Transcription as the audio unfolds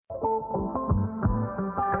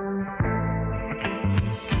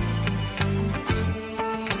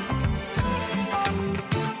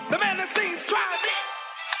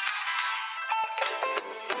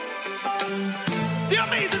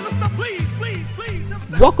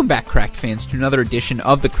Welcome back, Cracked fans, to another edition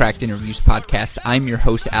of the Cracked Interviews podcast. I'm your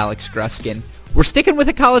host, Alex Gruskin. We're sticking with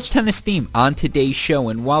a college tennis theme on today's show,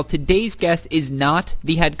 and while today's guest is not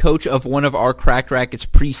the head coach of one of our Cracked Racquets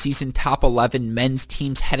preseason top 11 men's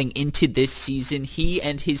teams heading into this season, he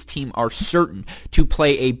and his team are certain to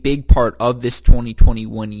play a big part of this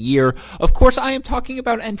 2021 year. Of course, I am talking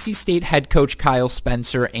about NC State head coach Kyle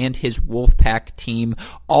Spencer and his Wolfpack team.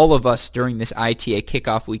 All of us during this ITA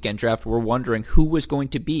kickoff weekend draft were wondering who was going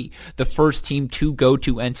to be the first team to go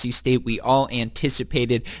to NC State. We all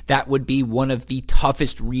anticipated that would be one of the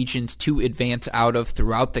toughest regions to advance out of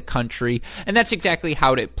throughout the country, and that's exactly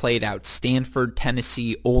how it played out. Stanford,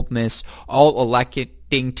 Tennessee, Ole Miss, all elected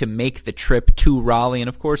to make the trip to Raleigh, and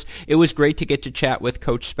of course it was great to get to chat with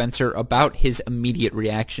Coach Spencer about his immediate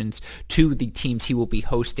reactions to the teams he will be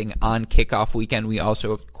hosting on kickoff weekend. We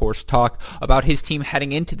also of course talk about his team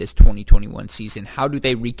heading into this 2021 season. How do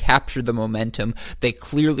they recapture the momentum they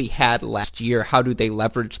clearly had last year? How do they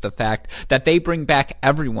leverage the fact that they bring back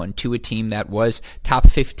everyone to a team that was top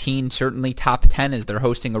 15, certainly top 10 as they're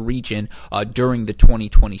hosting a region during the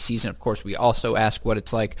 2020 season? Of course, we also ask what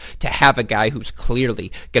it's like to have a guy who's clearly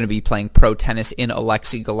going to be playing pro tennis in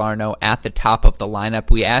Alexi Galarneau at the top of the lineup.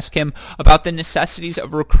 We ask him about the necessities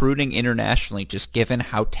of recruiting internationally, just given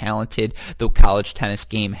how talented the college tennis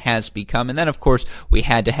game has become. And then, of course, we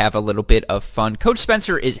had to have a little bit of fun. Coach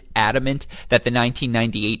Spencer is adamant that the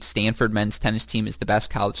 1998 Stanford men's tennis team is the best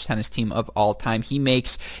college tennis team of all time. He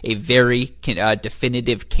makes a very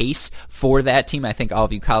definitive case for that team. I think all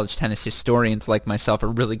of you college tennis historians like myself are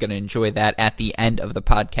really going to enjoy that at the end of the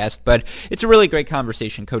podcast. But it's a really great conversation.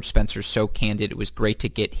 Coach Spencer's so candid. It was great to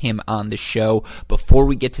get him on the show. Before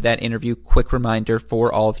we get to that interview, quick reminder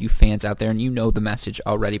for all of you fans out there, and you know the message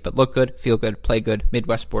already, but look good, feel good, play good.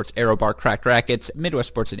 Midwest Sports, Aero Bar, Cracked Racquets, Midwest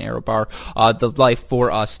Sports and Aero Bar, the life for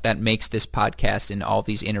us that makes this podcast and all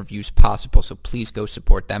these interviews possible. So please go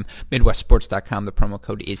support them. MidwestSports.com, the promo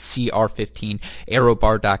code is CR15.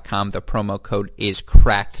 AeroBar.com, the promo code is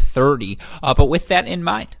Cracked30. But with that in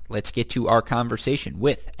mind, let's get to our conversation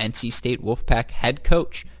with NC State Wolfpack head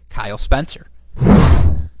coach Kyle Spencer.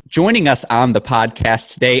 Joining us on the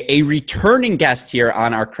podcast today, a returning guest here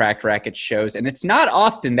on our Cracked Racquets shows. And it's not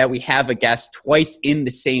often that we have a guest twice in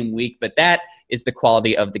the same week, but that is the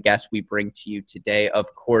quality of the guest we bring to you today. Of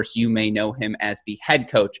course, you may know him as the head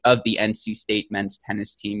coach of the NC State men's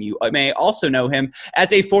tennis team. You may also know him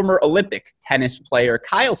as a former Olympic tennis player.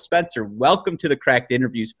 Kyle Spencer, welcome to the Cracked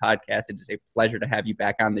Interviews podcast. It is a pleasure to have you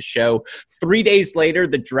back on the show. 3 days later,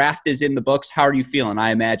 the draft is in the books. How are you feeling?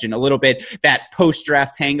 I imagine a little bit that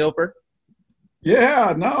post-draft hangover?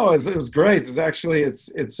 Yeah, no, it was great.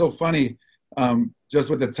 It's so funny just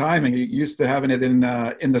with the timing. You're used to having it in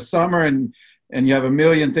the summer and you have a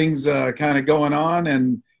million things kind of going on,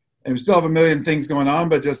 and we still have a million things going on,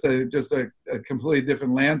 but just a completely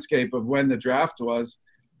different landscape of when the draft was.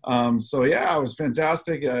 So yeah, it was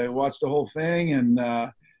fantastic. I watched the whole thing and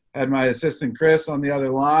had my assistant Chris on the other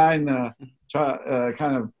line,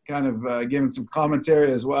 kind of giving some commentary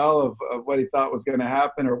as well of what he thought was going to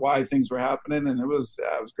happen or why things were happening, and it was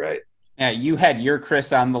great. Yeah, you had your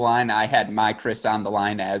Chris on the line. I had my Chris on the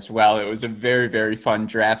line as well. It was a very, very fun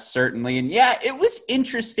draft, certainly. And yeah, it was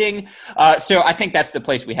interesting. So I think that's the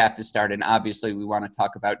place we have to start. And obviously, we want to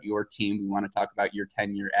talk about your team. We want to talk about your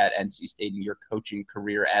tenure at NC State and your coaching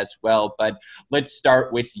career as well. But let's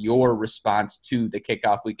start with your response to the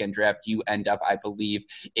kickoff weekend draft. You end up, I believe,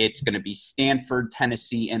 it's going to be Stanford,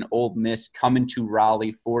 Tennessee, and Ole Miss coming to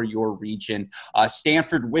Raleigh for your region.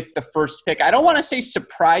 Stanford with the first pick. I don't want to say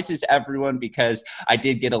surprises everyone, because I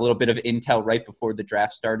did get a little bit of intel right before the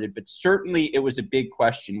draft started, but certainly it was a big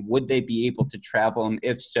question. Would they be able to travel? And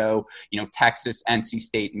if so, Texas, NC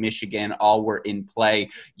State, Michigan, all were in play.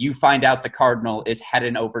 You find out the Cardinal is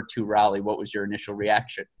heading over to Raleigh. What was your initial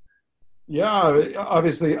reaction? Yeah,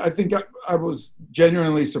 obviously, I think I was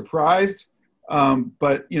genuinely surprised,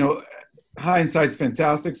 but hindsight's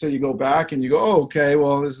fantastic. So you go back and you go, oh, okay,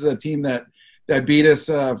 well, this is a team that beat us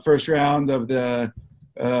first round of the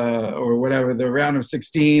or whatever, the round of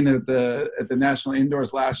 16 at the National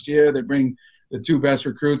Indoors last year. They bring the two best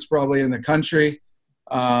recruits probably in the country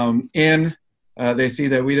in. They see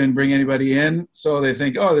that we didn't bring anybody in, so they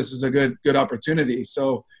think, oh, this is a good opportunity.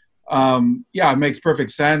 So, it makes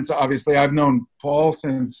perfect sense. Obviously, I've known Paul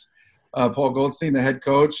since Paul Goldstein, the head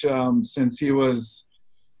coach, since he was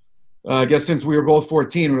since we were both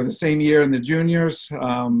 14. We were the same year in the juniors.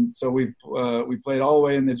 So we played all the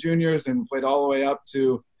way in the juniors and played all the way up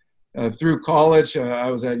to through college. I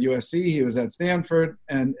was at USC, he was at Stanford,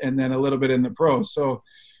 and then a little bit in the pros. So,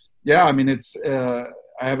 yeah, I mean, it's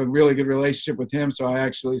I have a really good relationship with him, so I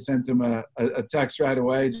actually sent him a text right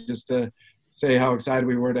away just to say how excited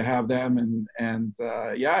we were to have them. And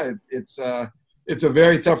it's a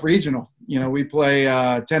very tough regional. We play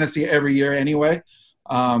Tennessee every year anyway,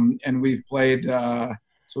 and we've played.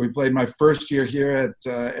 So we played my first year here at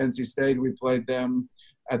NC State. We played them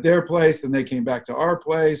at their place, then they came back to our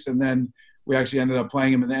place, and then we actually ended up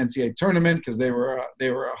playing them in the NCAA tournament because they were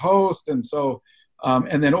a host. And so,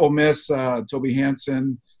 and then Ole Miss, Toby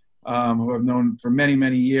Hansen, who I've known for many,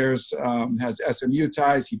 many years, has SMU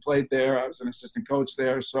ties. He played there. I was an assistant coach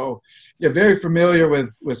there. So, yeah, very familiar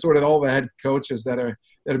with sort of all the head coaches that are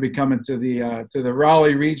be coming to the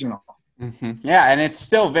Raleigh regional. Mm-hmm. Yeah, and it's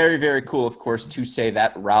still very, very cool, of course, to say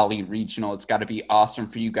that Raleigh Regional. It's got to be awesome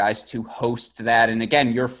for you guys to host that. And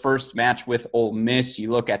again, your first match with Ole Miss,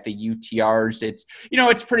 you look at the UTRs,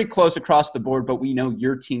 it's pretty close across the board, but we know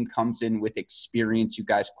your team comes in with experience. You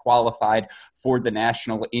guys qualified for the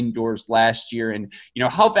national indoors last year. And,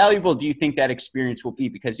 how valuable do you think that experience will be?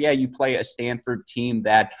 Because, yeah, you play a Stanford team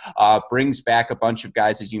that brings back a bunch of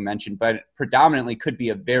guys, as you mentioned, but predominantly could be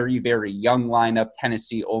a very, very young lineup.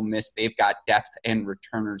 Tennessee, Ole Miss, they've got depth and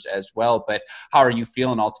returners as well. But how are you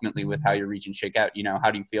feeling ultimately with how your region shake out?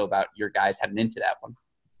 How do you feel about your guys heading into that one?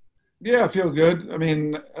 Yeah, I feel good. I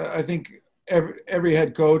mean, I think every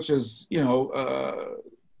head coach is, going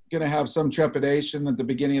to have some trepidation at the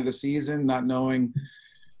beginning of the season, not knowing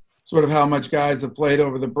sort of how much guys have played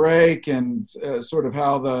over the break and sort of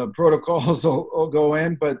how the protocols will go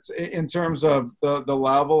in. But in terms of the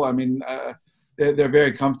level, I mean, they're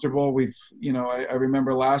very comfortable. I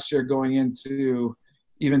remember last year going into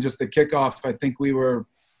even just the kickoff, I think we were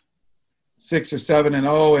 6 or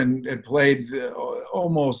 7-0 and played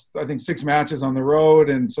almost, I think, 6 matches on the road.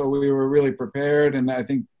 And so we were really prepared. And I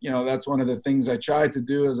think, that's one of the things I tried to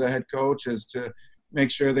do as a head coach is to make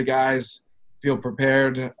sure the guys feel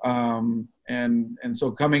prepared. And so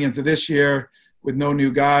coming into this year with no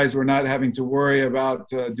new guys, we're not having to worry about,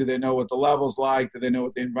 do they know what the level's like? Do they know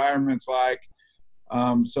what the environment's like?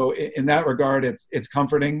 So in that regard, it's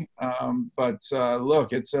comforting. But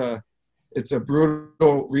look, it's a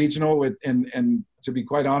brutal regional, and to be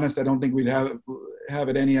quite honest, I don't think we'd have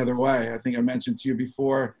it any other way. I think I mentioned to you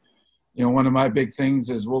before, one of my big things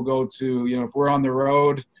is we'll go to, if we're on the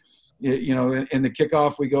road, in the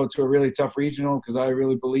kickoff, we go to a really tough regional because I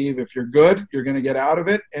really believe if you're good, you're going to get out of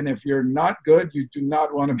it. And if you're not good, you do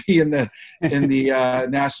not want to be in the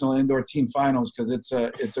national indoor team finals because it's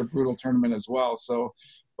a brutal tournament as well. So,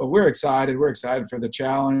 but we're excited. We're excited for the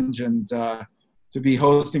challenge, and to be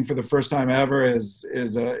hosting for the first time ever is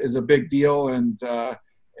a big deal.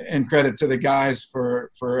 And credit to the guys for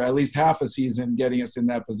at least half a season getting us in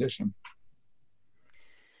that position.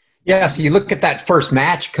 Yeah, so you look at that first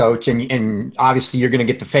match, Coach, and obviously you're going to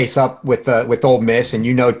get to face up with Ole Miss,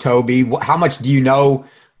 and Toby. How much do you know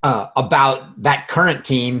about that current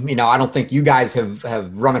team? I don't think you guys have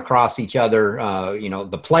run across each other,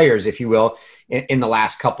 the players, if you will, in the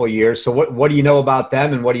last couple of years. So what do you know about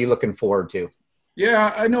them, and what are you looking forward to?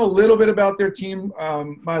 Yeah, I know a little bit about their team.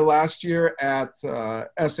 My last year at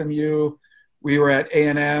SMU, we were at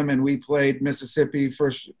A&M, and we played Mississippi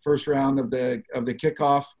first round of the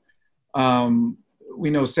kickoff. We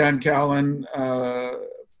know San Callan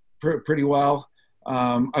pretty well.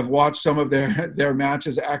 I've watched some of their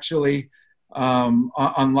matches actually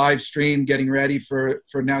on live stream, getting ready for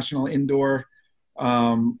national indoor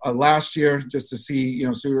last year, just to see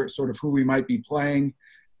sort of who we might be playing.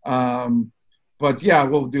 But yeah,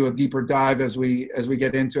 we'll do a deeper dive as we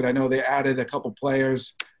get into it. I know they added a couple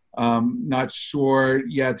players. Not sure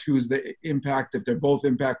yet who's the impact, if they're both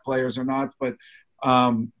impact players or not, but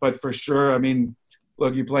for sure, I mean,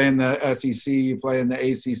 look, you play in the SEC, you play in the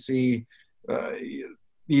ACC.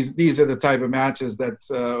 These are the type of matches that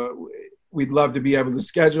we'd love to be able to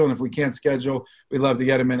schedule, and if we can't schedule, we'd love to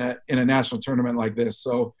get them in a national tournament like this.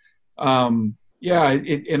 So, and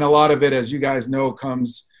a lot of it, as you guys know,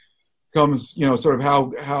 comes sort of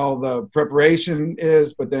how the preparation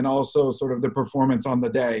is, but then also sort of the performance on the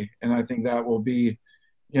day, and I think that will be.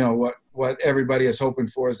 What everybody is hoping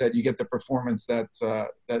for is that you get the performance that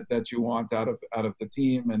you want out of the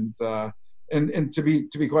team, and to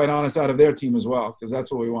be quite honest, out of their team as well, because that's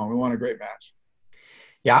what we want. We want a great match.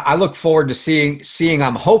 Yeah, I look forward to seeing.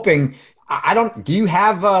 I'm hoping. Do you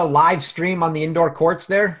have a live stream on the indoor courts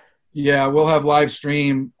there? Yeah, we'll have live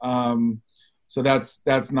stream. So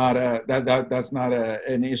that's not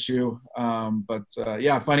an issue. But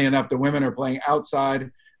funny enough, the women are playing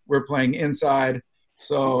outside. We're playing inside.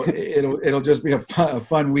 So it'll just be a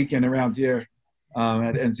fun weekend around here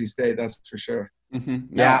at NC State, that's for sure.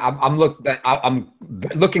 Mm-hmm. Yeah, I'm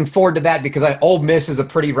looking forward to that because Ole Miss is a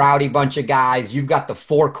pretty rowdy bunch of guys. You've got the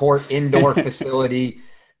four-court indoor facility.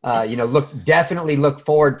 Definitely look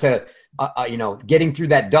forward to getting through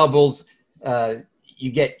that doubles.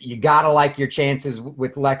 You gotta like your chances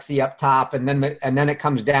with Lexi up top, and then it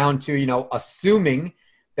comes down to assuming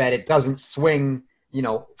that it doesn't swing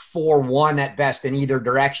 4-1 at best in either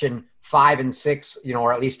direction. 5 and 6,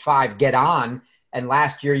 or at least 5 get on. And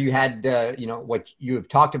last year you had, what you have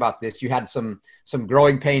talked about this, you had some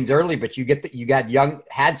growing pains early, but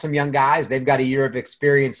had some young guys. They've got a year of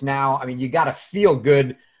experience now. I mean, you got to feel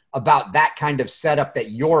good about that kind of setup,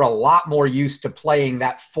 that you're a lot more used to playing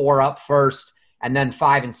that 4 up first and then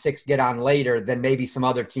 5 and 6 get on later than maybe some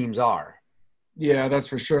other teams are. Yeah, that's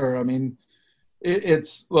for sure. I mean, in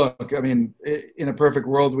a perfect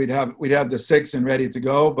world, we'd have the 6 and ready to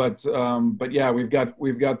go, but yeah, we've got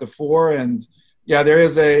the 4, and yeah, there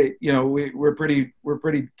is we're pretty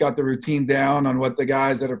got the routine down on what the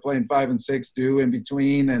guys that are playing 5 and 6 do in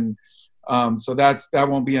between, and so that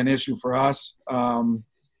won't be an issue for us. I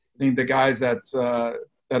think the guys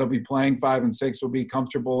that'll be playing 5 and 6 will be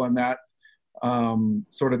comfortable in that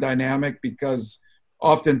sort of dynamic, because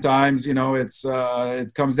oftentimes,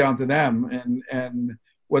 it comes down to them, and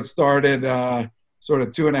what started sort of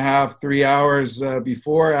 2.5, 3 hours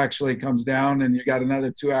before actually comes down, and you got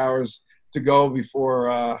another 2 hours to go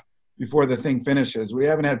before the thing finishes. We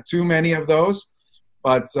haven't had too many of those,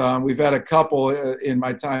 but we've had a couple in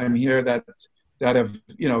my time here that have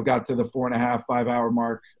got to the 4.5, 5 hour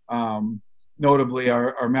mark. Notably,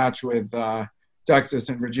 our match with Texas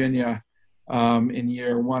and Virginia in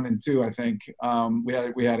year 1 and 2, I think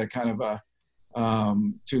we had a kind of a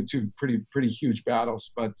two pretty huge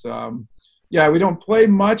battles. But yeah, we don't play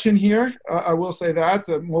much in here. I will say that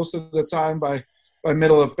most of the time by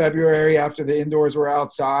middle of February, after the indoors were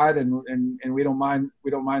outside, and we don't mind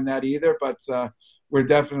that either. But we're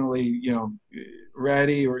definitely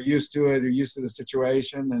ready. We're used to it. We're used to the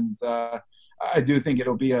situation, and I do think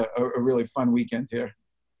it'll be a really fun weekend here.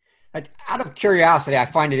 Out of curiosity, I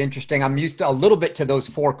find it interesting. I'm used to a little bit to those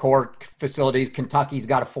 4-court facilities. Kentucky's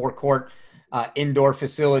got a 4-court indoor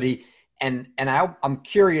facility. And I'm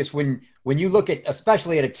curious, when you look at,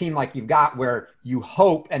 especially at a team like you've got, where you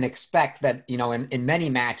hope and expect that, in many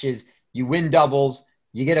matches, you win doubles,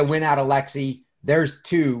 you get a win out of Lexi, there's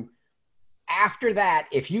 2. After that,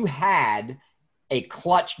 if you had a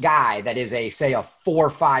clutch guy that is say a 4,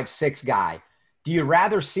 5, 6 guy, do you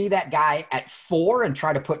rather see that guy at 4 and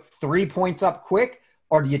try to put 3 points up quick,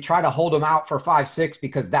 or do you try to hold him out for 5, 6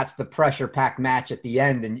 because that's the pressure-packed match at the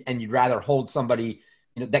end, and you'd rather hold somebody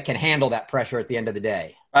that can handle that pressure at the end of the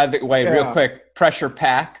day? Real quick, pressure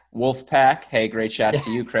pack, wolf pack. Hey, great shot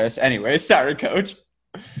to you, Chris. Anyway, sorry, Coach.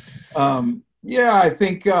 Yeah, I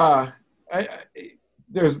think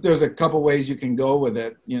there's a couple ways you can go with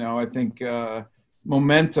it. I think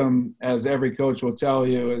momentum, as every coach will tell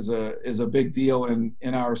you, is a big deal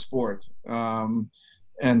in our sport,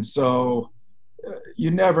 and so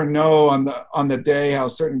you never know on the day how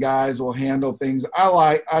certain guys will handle things.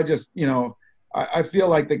 I feel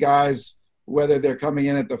like the guys, whether they're coming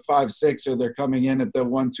in at the 5, 6 or they're coming in at the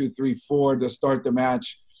 1, 2, 3, 4 to start the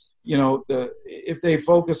match, if they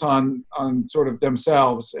focus on sort of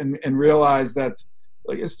themselves and realize that,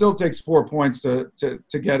 like, it still takes 4 points to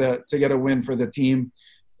get a win for the team,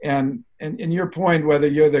 and your point, whether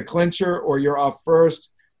you're the clincher or you're off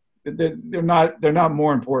first, they're not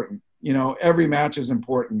more important. Every match is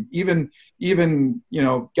important. Even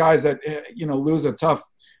guys that lose a tough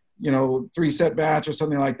 3-set match or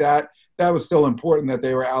something like that, that was still important that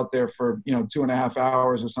they were out there for 2.5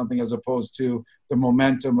 hours or something, as opposed to the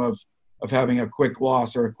momentum of having a quick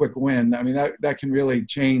loss or a quick win. I mean, that can really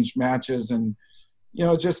change matches. And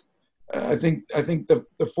I think the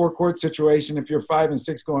 4-court situation, if you're 5 and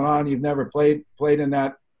 6 going on, you've never played in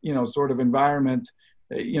that sort of environment.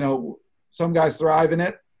 Some guys thrive in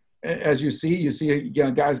it, as you see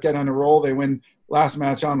guys get on a roll. They win last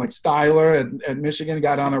match on, like Styler at Michigan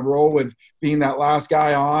got on a roll with being that last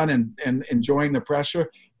guy on and enjoying the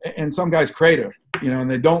pressure. And some guys crater,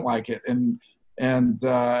 and they don't like it. And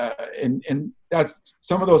that's,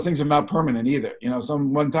 some of those things are not permanent either.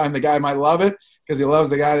 One time the guy might love it because he loves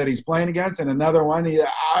the guy that he's playing against, and another one,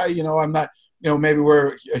 I'm not, maybe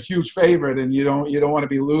we're a huge favorite, and you don't want to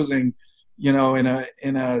be losing, to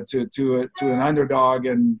an underdog,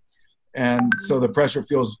 and so the pressure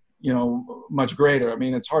feels much greater. I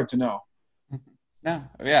mean, it's hard to know. No,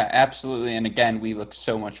 yeah, absolutely. And again, we look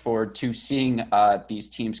so much forward to seeing these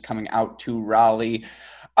teams coming out to Raleigh.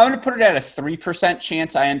 I'm going to put it at a 3%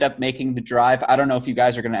 chance I end up making the drive. I don't know if you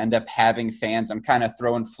guys are going to end up having fans. I'm kind of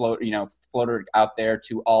throwing floater out there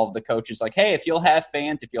to all of the coaches like, hey, if you'll have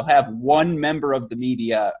fans, if you'll have one member of the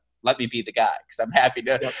media, let me be the guy, because I'm happy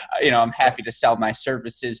to, I'm happy to sell my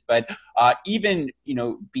services. But even,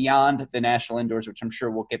 beyond the national indoors, which I'm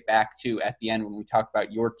sure we'll get back to at the end when we talk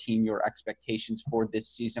about your team, your expectations for this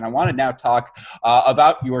season, I want to now talk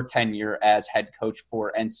about your tenure as head coach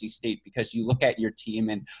for NC State, because you look at your team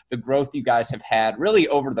and the growth you guys have had really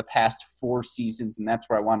over the past 4 seasons. And that's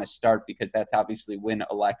where I want to start, because that's obviously when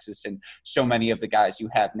Alexis and so many of the guys you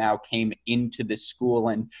have now came into the school.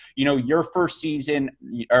 And, your first season,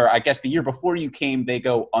 or I guess the year before you came, they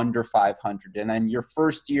go under 500. And then your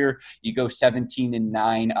first year, you go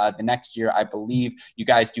 17-9. The next year, I believe you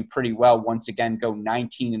guys do pretty well. Once again, go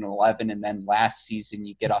 19-11. And then last season,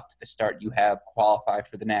 you get off to the start. You have qualified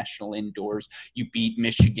for the national indoors. You beat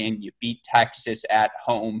Michigan. You beat Texas at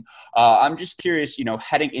home. I'm just curious,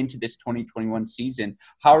 heading into this 2021 season,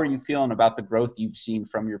 how are you feeling about the growth you've seen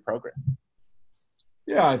from your program?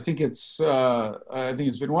 Yeah, I think it's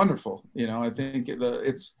been wonderful. I think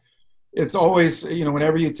it's always,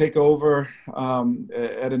 whenever you take over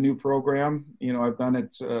at a new program, I've done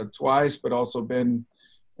it twice, but also been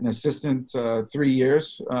an assistant 3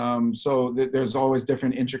 years. So there's always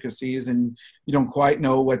different intricacies, and you don't quite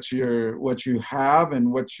know what you have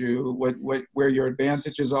and where your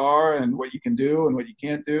advantages are and what you can do and what you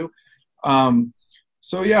can't do.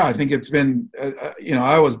 So yeah, I think it's been,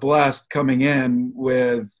 I was blessed coming in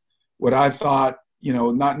with what I thought,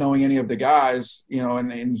 not knowing any of the guys,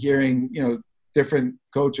 and hearing, different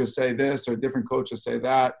coaches say this or different coaches say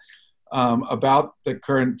that about the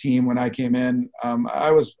current team when I came in. I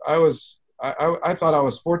thought I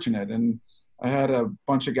was fortunate, and I had a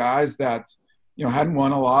bunch of guys that, hadn't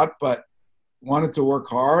won a lot, but wanted to work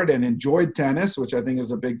hard and enjoyed tennis, which I think is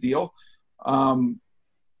a big deal.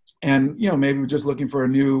 And, maybe we're just looking for a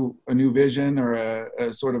new vision or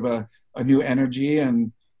a sort of a new energy.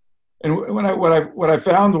 And what I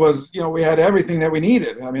found was, we had everything that we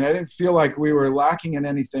needed. I mean, I didn't feel like we were lacking in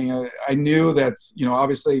anything. I knew that,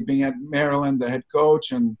 obviously being at Maryland, the head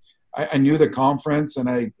coach, and I knew the conference, and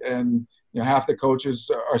half the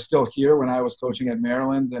coaches are still here when I was coaching at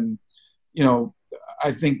Maryland. And,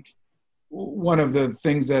 I think one of the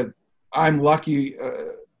things that I'm lucky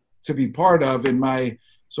to be part of in my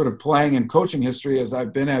sort of playing and coaching history is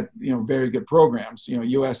I've been at, very good programs,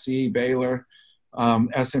 USC, Baylor,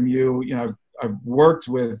 SMU. I've worked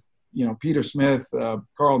with, Peter Smith,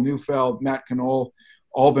 Carl Neufeld, Matt Knoll,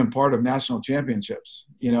 all been part of national championships,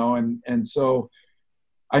 and so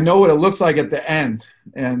I know what it looks like at the end,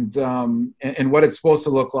 and what it's supposed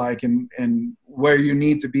to look like, and where you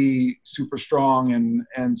need to be super strong.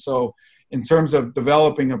 And so in terms of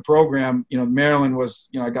developing a program, Maryland was,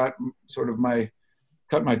 I got sort of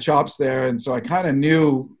cut my chops there. And so I kind of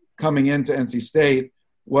knew coming into NC State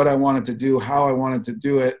what I wanted to do, how I wanted to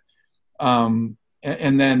do it. And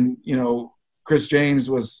then, Chris James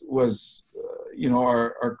was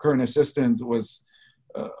our current assistant, was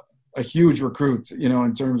a huge recruit,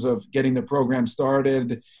 in terms of getting the program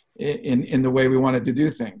started in the way we wanted to do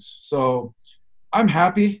things. So I'm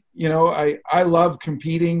happy. I love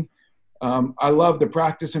competing. I love the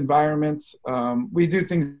practice environment. We do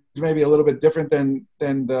things maybe a little bit different than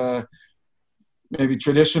the maybe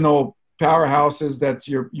traditional powerhouses that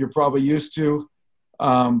you're probably used to.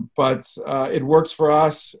 But it works for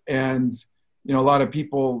us. And, a lot of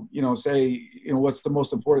people, say, what's the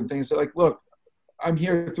most important thing? So like, look, I'm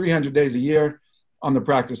here 300 days a year on the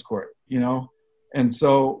practice court, and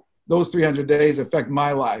so those 300 days affect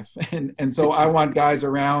my life. And so I want guys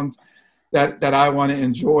around that I want to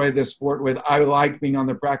enjoy this sport with. I like being on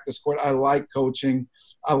the practice court. I like coaching.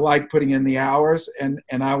 I like putting in the hours, and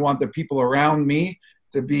I want the people around me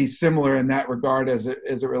to be similar in that regard as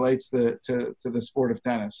it relates to the sport of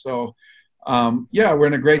tennis. So, we're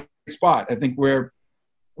in a great spot. I think we're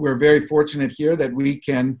very fortunate here that we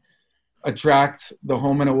can attract the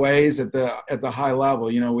home and aways at the high level.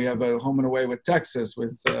 We have a home and away with Texas,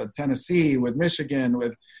 with Tennessee, with Michigan,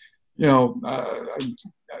 with,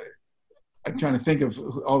 I'm trying to think of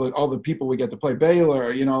all the people we get to play,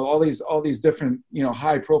 Baylor, all these different,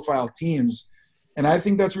 high profile teams. And I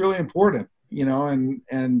think that's really important,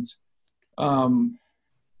 and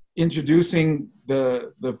introducing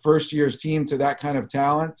the first year's team to that kind of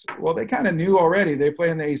talent. Well, they kind of knew already. They play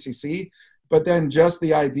in the ACC, but then just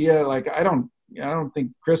the idea, like, I don't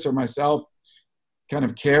think Chris or myself kind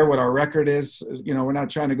of care what our record is. We're not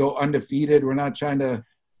trying to go undefeated. We're not trying to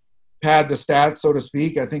pad the stats, so to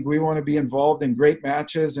speak. I think we want to be involved in great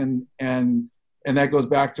matches, and that goes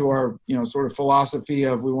back to our, sort of philosophy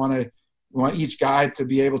of we want each guy to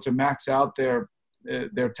be able to max out their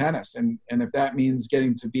tennis. And if that means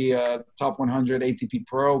getting to be a top 100 ATP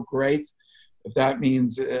pro, great. If that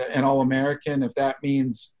means an All-American, if that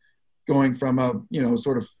means going from a,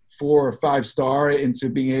 sort of 4 or 5 star into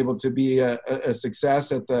being able to be a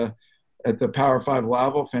success at the Power 5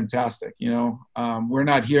 level, fantastic. We're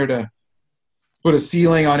not here to put a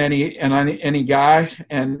ceiling on any guy.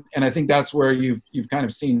 And I think that's where you've kind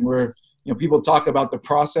of seen where, people talk about the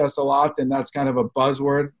process a lot, and that's kind of a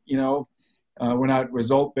buzzword. We're not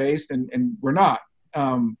result based, and we're not.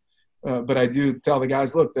 But I do tell the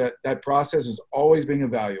guys, look, that process is always being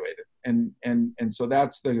evaluated. And so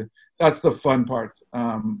that's the fun part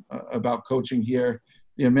about coaching here.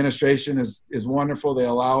 The administration is wonderful. They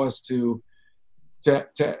allow us to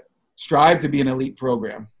strive to be an elite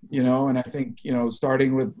program, and I think,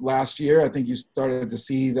 starting with last year, I think you started to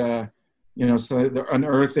see the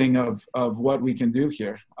unearthing of what we can do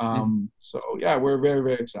here. So yeah, we're very,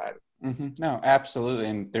 very excited. Mm-hmm. No, absolutely.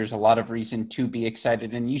 And there's a lot of reason to be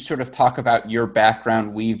excited. And you sort of talk about your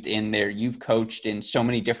background weaved in there. You've coached in so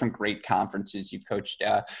many different great conferences. You've coached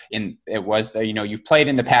you've played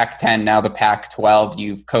in the Pac-10, now the Pac-12.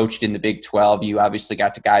 You've coached in the Big 12. You obviously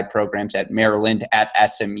got to guide programs at Maryland, at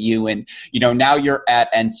SMU. And, now you're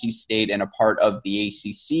at NC State and a part of the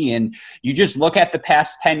ACC. And you just look at the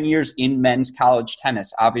past 10 years in men's college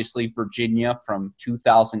tennis. Obviously, Virginia from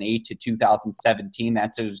 2008 to 2017,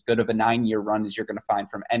 that's as good of a 9-year run as you're going to find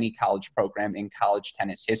from any college program in college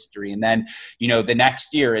tennis history. And then, the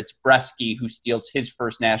next year it's Bresky who steals his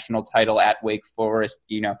first national title at Wake Forest.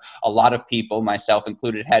 A lot of people, myself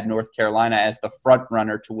included, had North Carolina as the front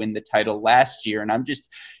runner to win the title last year. And I'm just,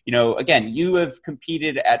 again, you have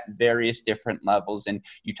competed at various different levels, and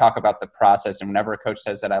you talk about the process. And whenever a coach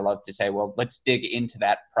says that, I love to say, well, let's dig into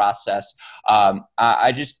that process.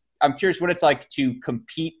 I'm curious what it's like to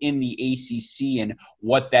compete in the ACC and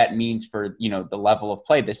what that means for, the level of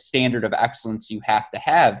play, the standard of excellence you have to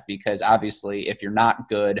have, because obviously if you're not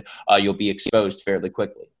good, you'll be exposed fairly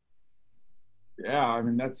quickly. Yeah. I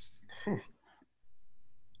mean,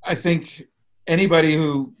 I think anybody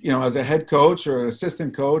who, as a head coach or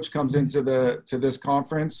assistant coach comes into this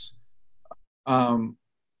conference,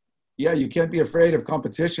 you can't be afraid of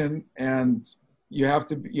competition, and you have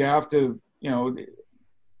to,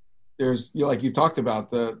 there's, like you talked about,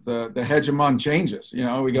 the hegemon changes.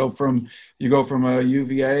 You go from a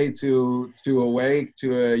UVA to a Wake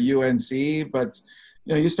to a UNC, but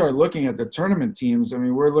you start looking at the tournament teams. I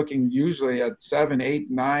mean, we're looking usually at 7, 8,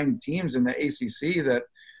 9 teams in the ACC that,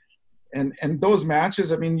 and those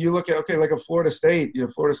matches. I mean, you look at like a Florida State.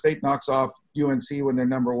 Florida State knocks off UNC when they're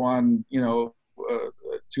number 1. 2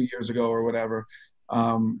 years ago or whatever.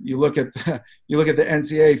 You look at the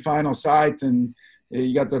NCAA final site, and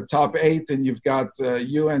you got the top 8, and you've got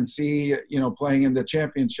UNC, playing in the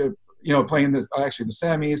championship, playing the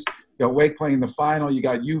semis. You got Wake playing the final. You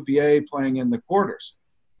got UVA playing in the quarters,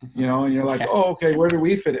 and you're like, oh, okay, where do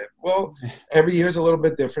we fit in? Well, every year is a little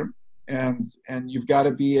bit different, and you've got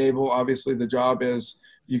to be able. Obviously, the job is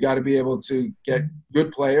you got to be able to get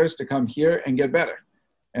good players to come here and get better,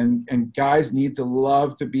 and guys need to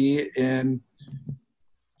love to be in,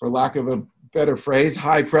 for lack of a better phrase,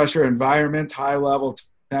 high pressure environment, high level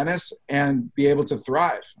tennis, and be able to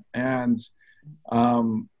thrive. And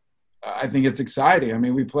I think it's exciting. I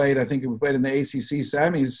mean, we played in the ACC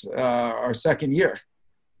semis our second year,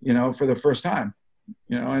 for the first time,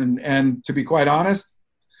 and to be quite honest,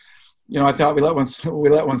 I thought we let one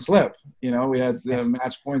slip. We had the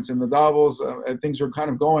match points in the doubles, and things were kind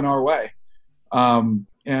of going our way. And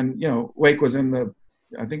Wake was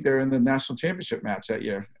I think they're in the national championship match that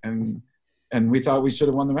year. And we thought we should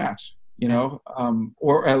have won the match,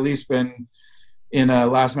 or at least been in a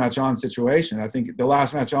last match on situation. I think the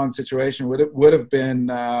last match on situation would have been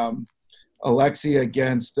Alexei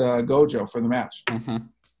against Gojo for the match.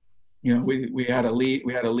 Mm-hmm. We had a lead.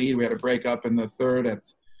 We had a break up in the third at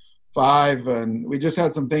 5, and we just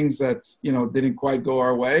had some things that didn't quite go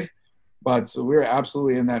our way, but so we were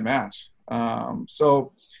absolutely in that match.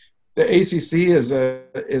 So the ACC is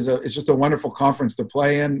just a wonderful conference to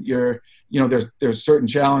play in. There's certain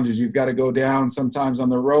challenges. You've got to go down sometimes on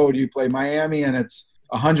the road. You play Miami and it's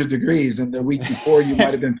 100 degrees, and the week before you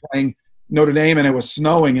might have been playing Notre Dame and it was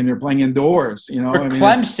snowing and you're playing indoors. Or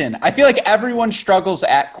Clemson. I feel like everyone struggles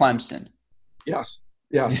at Clemson. Yes.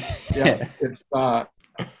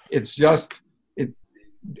 It's just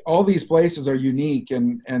all these places are unique,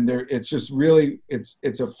 and it's just really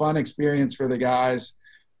it's a fun experience for the guys.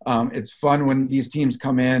 It's fun when these teams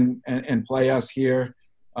come in and play us here.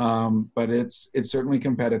 But it's certainly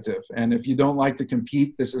competitive. And if you don't like to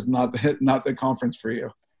compete, this is not the conference for you.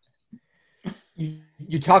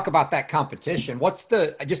 You talk about that competition. What's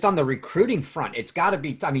just on the recruiting front? It's got to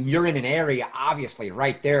be. I mean, you're in an area obviously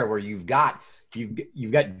right there where you've got Duke,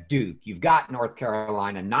 you've got North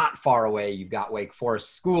Carolina, not far away. You've got Wake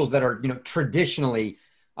Forest, schools that are traditionally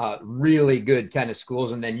really good tennis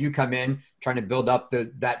schools, and then you come in trying to build up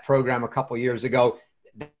that program a couple years ago.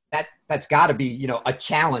 That's got to be a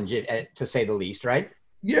challenge to say the least, right?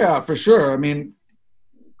 Yeah, for sure. I mean,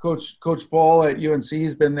 Coach Paul at UNC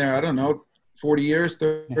has been there, I don't know, 40 years,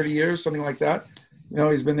 30 years, something like that.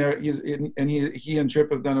 He's been there. He and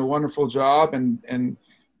Tripp have done a wonderful job and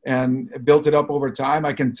built it up over time.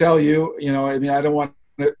 I can tell you, I mean, I don't want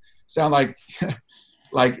to sound like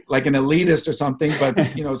like an elitist or something, but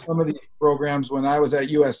some of these programs when I was at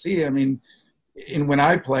USC, I mean, when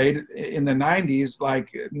I played in the 90s,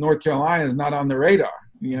 like North Carolina is not on the radar.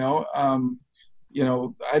 I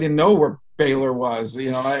didn't know where Baylor was.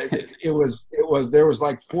 There was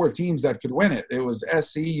like 4 teams that could win it. It was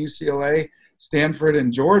SC, UCLA, Stanford,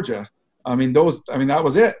 and Georgia. That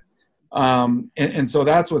was it. And so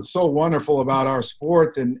that's what's so wonderful about our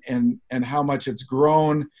sport and how much it's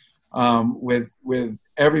grown with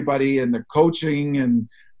everybody and the coaching and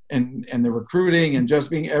the recruiting and just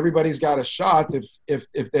being everybody's got a shot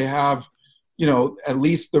if they have at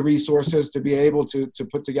least the resources to be able to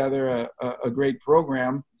put together a great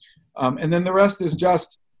program. And then the rest is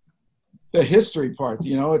just the history part.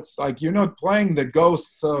 It's like you're not playing the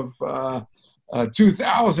ghosts of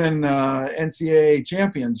 2000 NCAA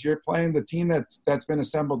champions. You're playing the team that's been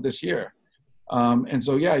assembled this year. And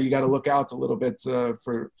so, yeah, you got to look out a little bit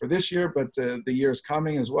for this year, but the years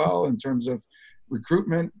coming as well in terms of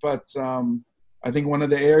recruitment. But I think one of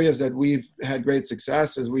the areas that we've had great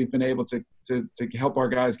success is we've been able to help our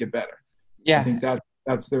guys get better. Yeah, I think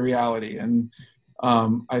that's the reality. And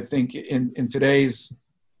I think in today's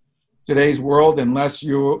world, unless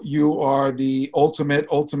you are the ultimate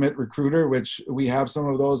recruiter, which we have some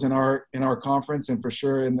of those in our conference and for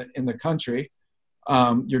sure in the country,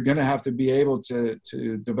 you're going to have to be able to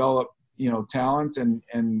develop talent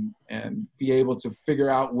and be able to figure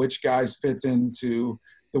out which guys fit into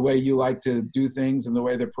the way you like to do things and the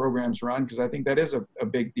way the programs run, because I think that is a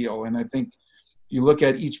big deal. And I think if you look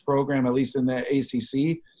at each program, at least in the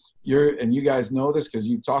ACC, and you guys know this because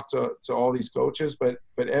you talk to all these coaches, but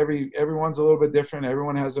everyone's a little bit different.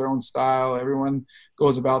 Everyone has their own style. Everyone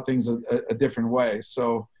goes about things a different way.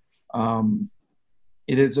 So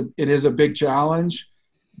it is a big challenge,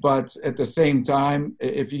 but at the same time,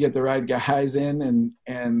 if you get the right guys in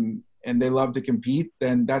and they love to compete,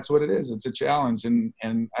 then that's what it is. It's a challenge. And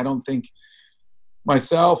I don't think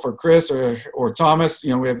myself or Chris or Thomas,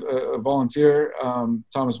 we have a volunteer,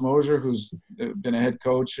 Thomas Mosier, who's been a head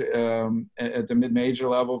coach at the mid-major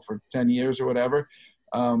level for 10 years or whatever.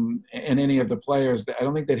 And any of the players, I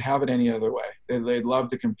don't think they'd have it any other way. They'd love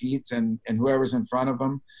to compete, and whoever's in front of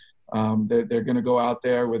them, they're going to go out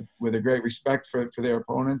there with a great respect for their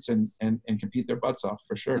opponents and compete their butts off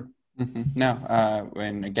for sure. Mm-hmm. No,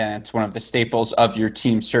 and again, it's one of the staples of your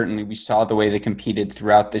team. Certainly, we saw the way they competed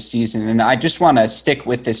throughout the season. And I just want to stick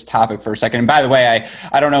with this topic for a second. And by the way,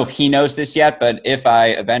 I don't know if he knows this yet, but if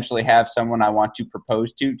I eventually have someone I want to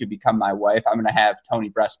propose to become my wife, I'm going to have Tony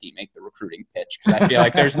Bresky make the recruiting pitch, because I feel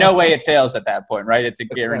like there's no way it fails at that point, right? It's a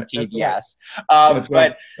guaranteed yes.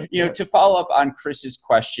 But, to follow up on Chris's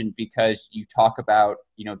question, because you talk about,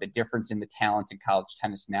 the difference in the talent in college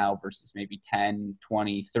tennis now versus maybe 10,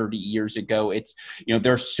 20, 30 years ago. It's,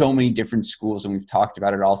 there are so many different schools, and we've talked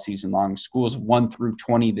about it all season long. Schools 1 through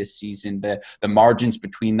 20 this season, the margins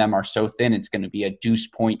between them are so thin. It's going to be a deuce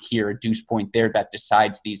point here, a deuce point there that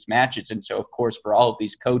decides these matches. And so, of course, for all of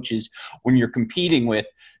these coaches, when you're competing with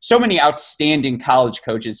so many outstanding college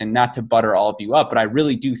coaches, and not to butter all of you up, but I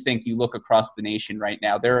really do think you look across the nation right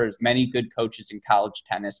now, there are as many good coaches in college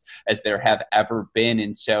tennis as there have ever been.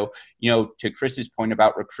 And so, to Chris's point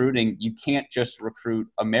about recruiting, you can't just recruit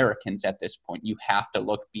Americans at this point. You have to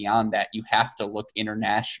look beyond that. You have to look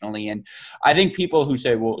internationally. And I think people who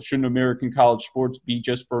say, well, shouldn't American college sports be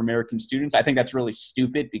just for American students? I think that's really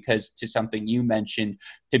stupid, because to something you mentioned,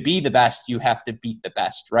 to be the best, you have to beat the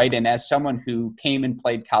best, right? And as someone who came and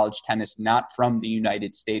played college tennis not from the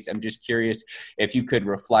United States, I'm just curious if you could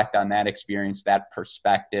reflect on that experience, that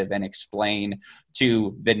perspective, and explain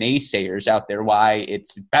to the naysayers out there why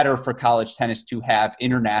it's better for college tennis to have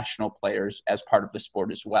international players as part of the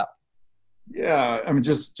sport as well. Yeah, I mean,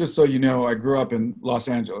 just so you know, I grew up in Los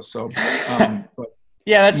Angeles, so but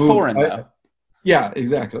yeah, that's foreign though. Yeah,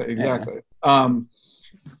 exactly.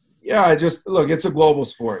 Yeah, look, it's a global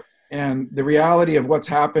sport. And the reality of what's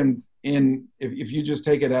happened if you just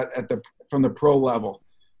take it from the pro level,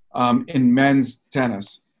 in men's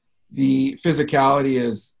tennis, the physicality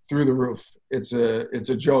is through the roof. It's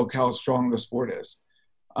a joke how strong the sport is.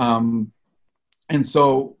 And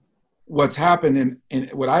so what's happened in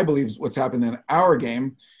what I believe is what's happened in our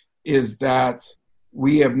game is that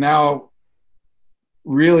we have now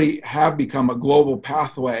really have become a global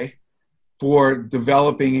pathway for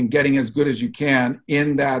developing and getting as good as you can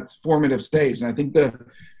in that formative stage. And I think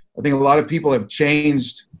a lot of people have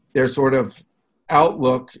changed their sort of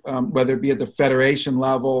outlook, whether it be at the federation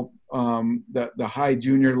level, the high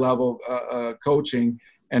junior level coaching,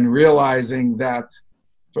 and realizing that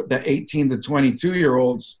the 18 to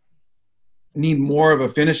 22-year-olds need more of a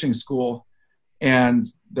finishing school, and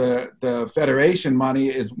the federation money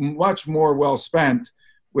is much more well spent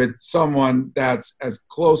with someone that's as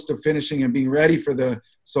close to finishing and being ready for the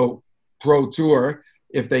pro tour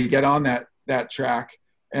if they get on that track.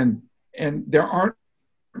 And there aren't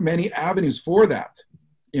many avenues for that,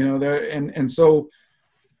 and so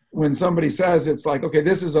when somebody says it's like, okay,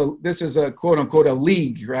 this is a quote unquote a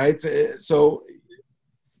league, right? So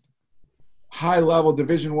high level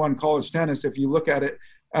Division I college tennis, if you look at it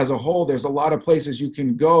as a whole, there's a lot of places you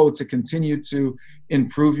can go to continue to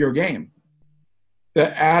improve your game.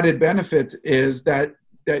 The added benefit is that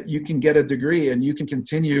you can get a degree and you can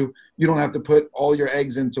continue. You don't have to put all your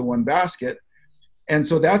eggs into one basket. And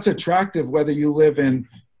so that's attractive whether you live in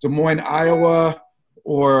Des Moines, Iowa,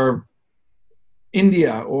 or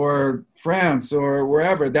India or France or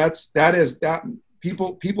wherever. That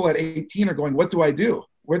people at 18 are going, what do I do?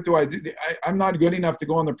 What do I do? I'm not good enough to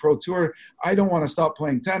go on the pro tour. I don't want to stop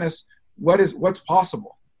playing tennis. What's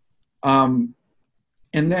possible? And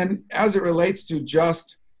then as it relates to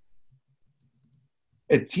just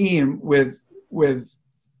a team with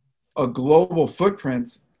a global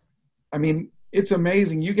footprint, I mean, it's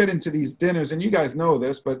amazing. You get into these dinners, and you guys know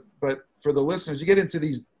this, but for the listeners, you get into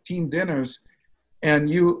these team dinners, and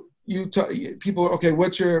people, okay,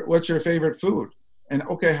 what's your favorite food? And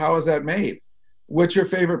okay, how is that made? What's your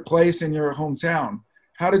favorite place in your hometown?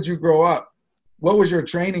 How did you grow up? What was your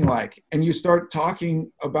training like? And you start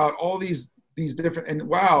talking about all these different, and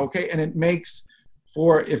wow, okay, and it makes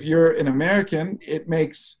for, if you're an American, it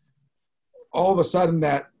makes all of a sudden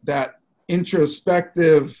that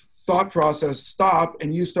introspective thought process stop,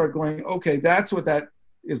 and you start going, okay, that's what that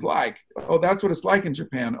is like. Oh, that's what it's like in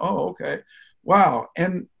Japan. Oh, okay. Wow.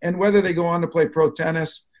 And whether they go on to play pro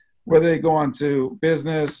tennis, whether they go on to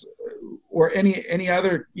business or any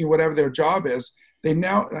other, whatever their job is, they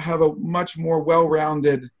now have a much more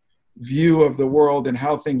well-rounded view of the world and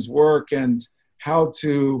how things work and how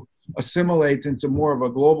to assimilate into more of a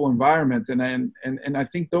global environment. And I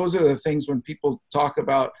think those are the things when people talk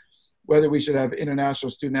about whether we should have international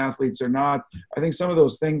student athletes or not, I think some of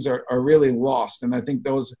those things are really lost. And I think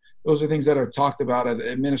those are things that are talked about at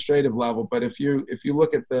the administrative level. But if you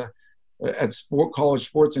look at college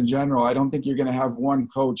sports in general, I don't think you're going to have one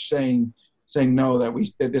coach saying no,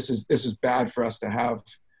 that this is bad for us to have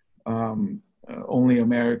only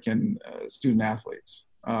American student athletes.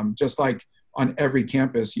 Just like on every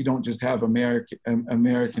campus, you don't just have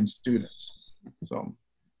American students. So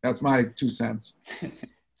that's my 2 cents.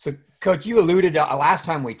 So, Coach, you alluded last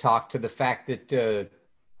time we talked to the fact that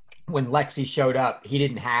when Lexi showed up, he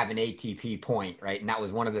didn't have an ATP point, right? And that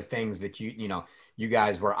was one of the things that you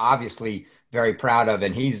guys were obviously very proud of,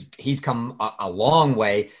 and he's come a long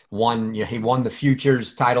way. He won the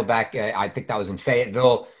Futures title back. I think that was in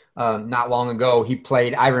Fayetteville not long ago. He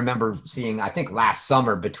played. I remember seeing, I think last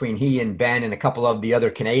summer, between he and Ben and a couple of the other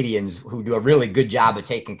Canadians who do a really good job of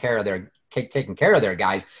taking care of their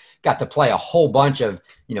guys. Got to play a whole bunch of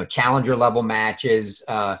challenger level matches.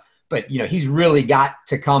 But he's really got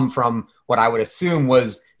to come from what I would assume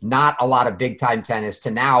was not a lot of big time tennis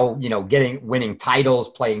to now, winning titles,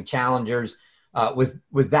 playing challengers.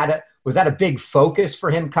 Was that a big focus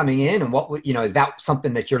for him coming in? And what, is that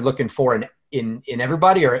something that you're looking for in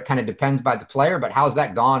everybody, or it kind of depends by the player, but how's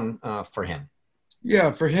that gone for him?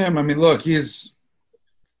 Yeah, for him, I mean, look,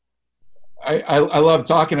 I love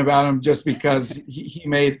talking about him just because he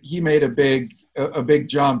made a big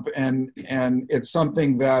jump, and it's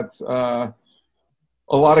something that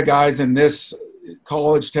a lot of guys in this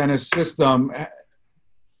college tennis system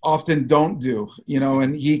often don't do,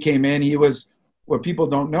 and he came in, what people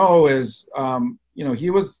don't know is, he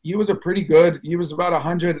was a pretty good, he was about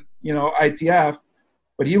 100, ITF,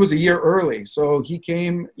 but he was a year early. So he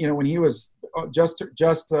came, when he was just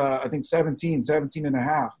I think 17 and a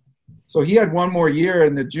half. So he had one more year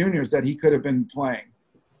in the juniors that he could have been playing.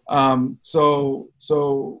 So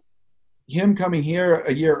him coming here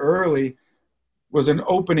a year early was an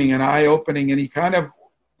eye-opening, and he kind of,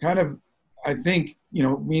 I think,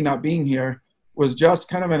 me not being here was just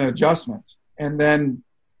kind of an adjustment. And then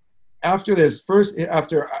after his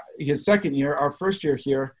second year, our first year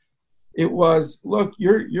here, it was, look,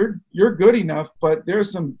 you're good enough, but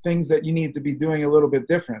there's some things that you need to be doing a little bit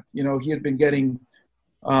different. He had been getting,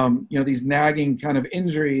 these nagging kind of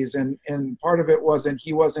injuries, and part of it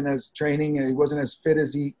he wasn't as training, and he wasn't as fit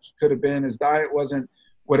as he could have been. His diet wasn't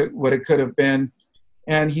what it could have been.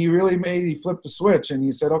 And he flipped the switch, and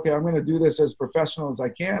he said, okay, I'm going to do this as professional as I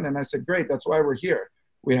can. And I said, great, that's why we're here.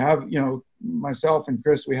 We have, myself and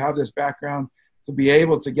Chris, we have this background to be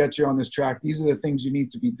able to get you on this track. These are the things you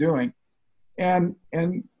need to be doing. And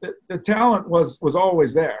the talent was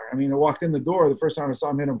always there. I mean, I walked in the door the first time I saw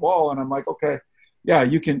him hit a ball, and I'm like, okay, yeah,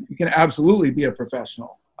 you can absolutely be a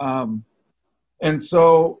professional. And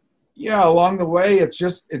so, yeah, along the way, it's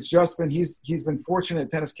just been, he's been fortunate.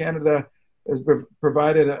 Tennis Canada has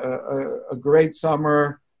provided a great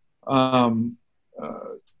summer,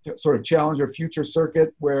 sort of challenger future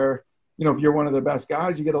circuit where, if you're one of the best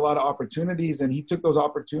guys, you get a lot of opportunities. And he took those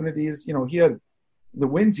opportunities. He had, the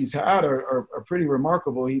wins he's had are pretty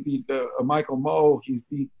remarkable. He beat Michael Moe. He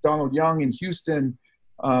beat Donald Young in Houston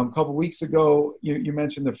a couple weeks ago. You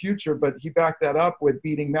mentioned the future, but he backed that up with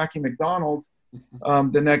beating Mackie McDonald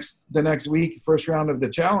the next week, first round of the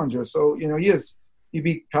Challenger. So, he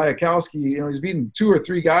beat Kayakowski. He's beaten 2 or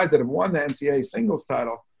 3 guys that have won the NCAA singles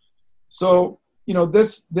title. So,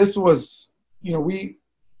 this was,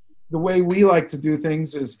 the way we like to do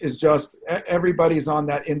things is just everybody's on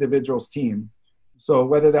that individual's team. So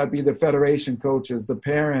whether that be the federation coaches, the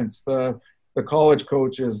parents, the college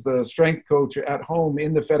coaches, the strength coach at home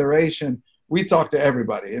in the federation, we talk to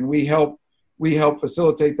everybody, and we help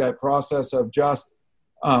facilitate that process of just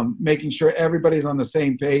making sure everybody's on the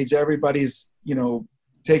same page. Everybody's,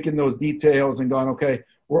 taking those details and going, okay,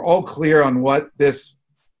 we're all clear on what this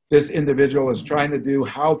individual is trying to do,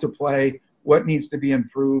 how to play, what needs to be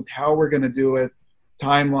improved, how we're going to do it,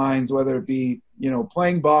 timelines, whether it be,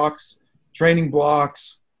 playing box, training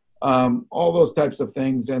blocks, all those types of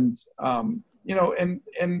things. And, and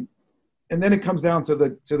then it comes down to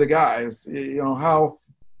the guys,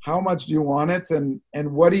 how much do you want it? And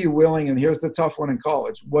what are you willing? And here's the tough one in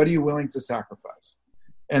college. What are you willing to sacrifice?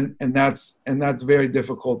 And that's very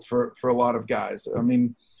difficult for a lot of guys. I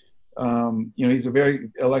mean, Alexis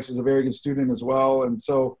is a very good student as well. And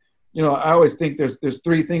so, I always think there's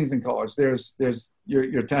 3 things in college. There's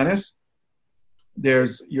your tennis,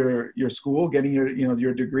 there's your school, getting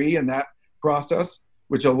your degree and that process,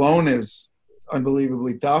 which alone is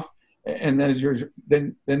unbelievably tough. And then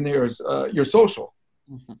there's your social.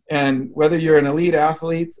 Mm-hmm. And whether you're an elite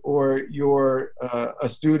athlete or you're a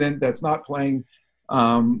student that's not playing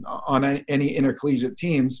on any intercollegiate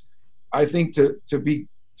teams, I think to be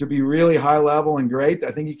really high level and great,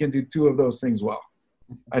 I think you can do 2 of those things well.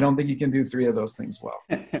 I don't think you can do 3 of those things well.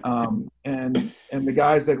 And the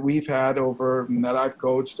guys that we've had that I've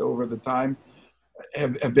coached over the time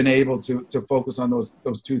have been able to focus on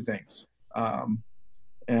those 2 things.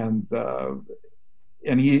 And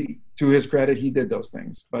he, to his credit, he did those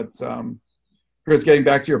things. But Chris, getting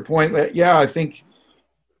back to your point, yeah, I think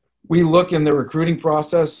we look in the recruiting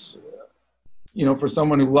process, for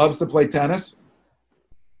someone who loves to play tennis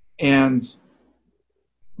and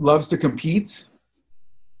loves to compete.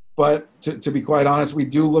 But to be quite honest, we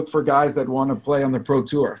do look for guys that want to play on the pro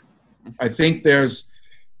tour. I think there's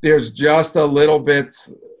just a little bit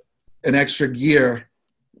an extra gear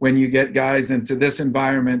when you get guys into this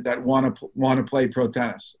environment that want to play pro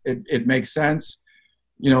tennis. It makes sense.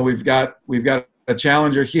 We've got a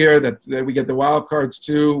challenger here that we get the wild cards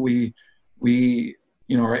to. We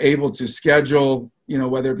are able to schedule,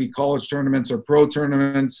 whether it be college tournaments or pro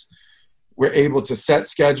tournaments. We're able to set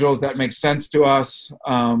schedules that make sense to us.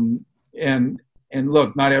 And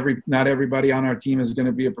look, not everybody on our team is going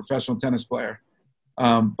to be a professional tennis player.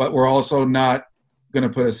 But we're also not going to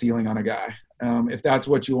put a ceiling on a guy. If that's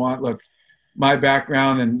what you want, look, my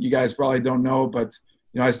background, and you guys probably don't know, but,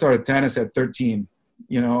 I started tennis at 13,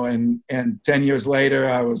 and 10 years later,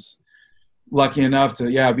 I was lucky enough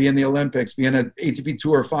to, be in the Olympics, be in an ATP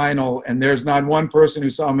Tour final. And there's not one person who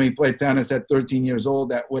saw me play tennis at 13 years old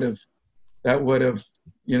that would have,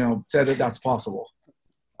 said that that's possible.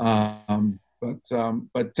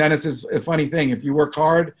 But tennis is a funny thing. If you work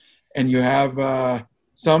hard and you have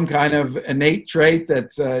some kind of innate trait that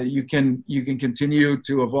you can continue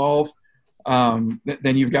to evolve,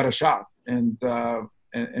 then you've got a shot. And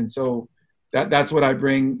so that's what I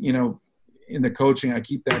bring, in the coaching. I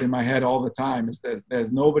keep that in my head all the time. Is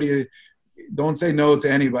there's nobody don't say no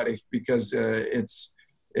to anybody, because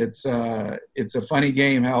it's a funny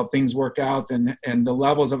game how things work out, and the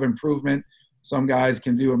levels of improvement. Some guys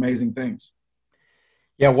can do amazing things.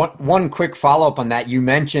 Yeah, one quick follow-up on that. You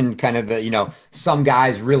mentioned kind of the, some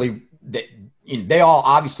guys really, they all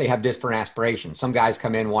obviously have different aspirations. Some guys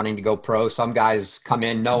come in wanting to go pro. Some guys come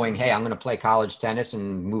in knowing, hey, I'm going to play college tennis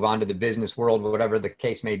and move on to the business world, whatever the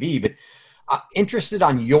case may be. But interested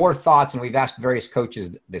on your thoughts, and we've asked various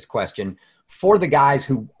coaches this question, for the guys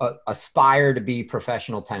who aspire to be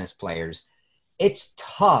professional tennis players. It's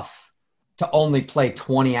tough to only play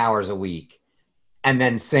 20 hours a week and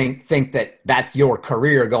then think that that's your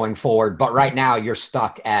career going forward. But right now you're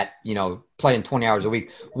stuck at, playing 20 hours a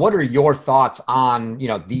week. What are your thoughts on,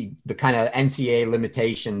 the kind of NCAA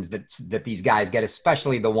limitations that these guys get,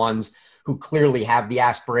 especially the ones who clearly have the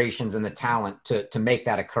aspirations and the talent to make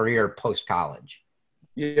that a career post-college?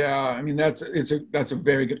 Yeah, I mean, that's a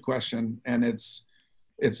very good question, and it's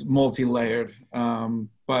multi-layered.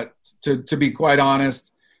 But to be quite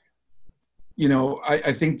honest,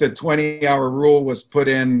 I think the 20-hour rule was put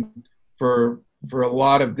in for a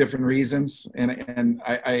lot of different reasons, and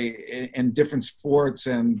I in different sports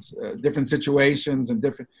and different situations and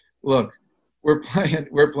different. Look, we're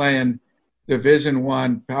playing Division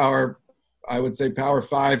I power. I would say Power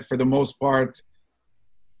 5 for the most part.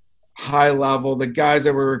 High level. The guys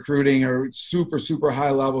that we're recruiting are super, super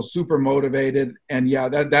high level, super motivated, and yeah,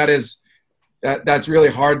 that's really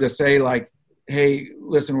hard to say. Like, hey,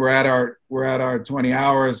 listen, we're at our 20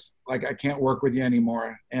 hours. Like, I can't work with you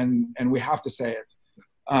anymore, and we have to say it.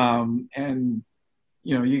 And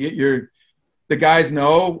you get the guys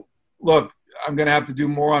know. Look, I'm going to have to do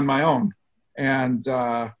more on my own, and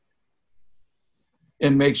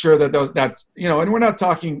make sure that and we're not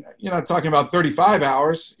talking, you're not talking about 35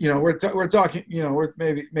 hours, we're talking, we're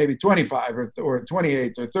maybe 25 or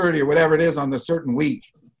 28 or 30 or whatever it is on the certain week.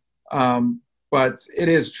 But it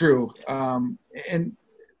is true.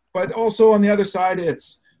 But also on the other side,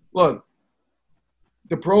 it's, look,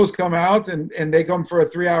 the pros come out and they come for a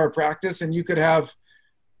 3-hour practice, and you could have,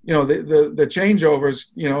 the changeovers,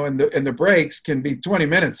 and the breaks can be 20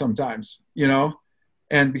 minutes sometimes,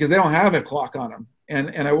 and because they don't have a clock on them.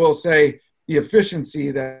 And I will say the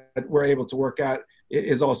efficiency that we're able to work at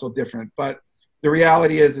is also different. But the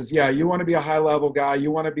reality is yeah, you want to be a high-level guy. You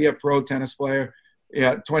want to be a pro tennis player.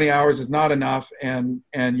 Yeah, 20 hours is not enough, and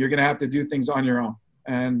you're going to have to do things on your own.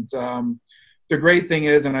 And the great thing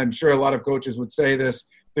is, and I'm sure a lot of coaches would say this,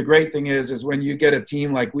 the great thing is when you get a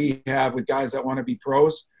team like we have with guys that want to be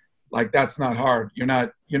pros, like, that's not hard. You're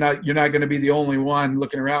not going to be the only one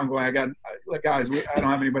looking around going, I don't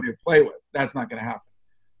have anybody to play with. That's not going to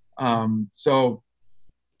happen. So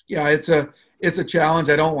yeah, it's a challenge.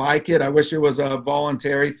 I don't like it. I wish it was a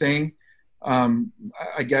voluntary thing.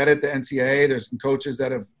 I get it. The NCAA, there's some coaches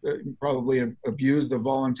that have probably abused the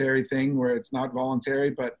voluntary thing where it's not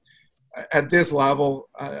voluntary, but at this level,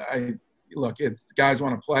 look, if guys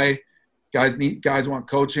want to play, guys want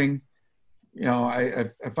coaching. I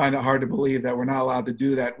find it hard to believe that we're not allowed to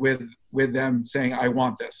do that with them saying, I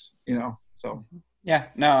want this, so. Yeah,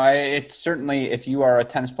 no, it's certainly, if you are a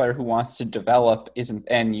tennis player who wants to develop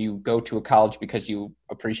and you go to a college because you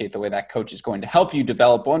appreciate the way that coach is going to help you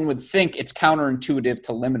develop, one would think it's counterintuitive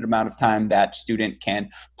to limit amount of time that student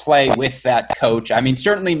can play with that coach. I mean,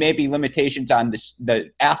 certainly maybe limitations on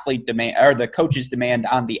the athlete demand or the coach's demand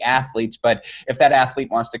on the athletes, but if that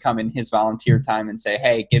athlete wants to come in his volunteer time and say,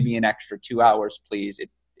 hey, give me an extra 2 hours, please,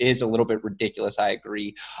 it is a little bit ridiculous. I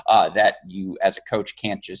agree that you as a coach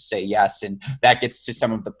can't just say yes. And that gets to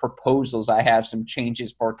some of the proposals. I have some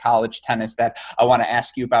changes for college tennis that I want to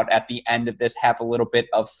ask you about at the end of this, have a little bit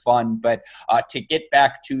of fun. But to get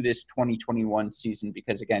back to this 2021 season,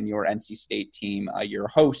 because again, your NC State team, your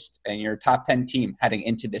host and your top 10 team heading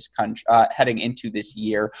into this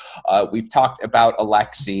year, we've talked about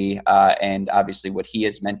Alexei and obviously what he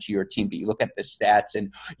has meant to your team, but you look at the stats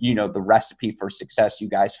and, the recipe for success you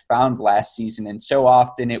guys found last season. And so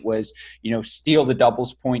often it was, steal the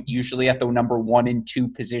doubles point, usually at the number 1 and 2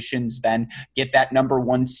 positions, then get that number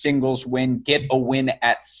 1 singles win, get a win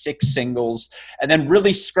at 6 singles, and then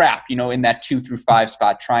really scrap, in that 2 through 5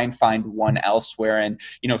 spot, try and find one elsewhere. And,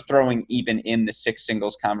 throwing even in the 6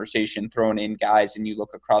 singles conversation, throwing in guys, and you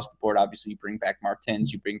look across the board, obviously you bring back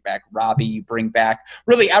Martins, you bring back Robbie, you bring back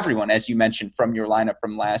really everyone, as you mentioned, from your lineup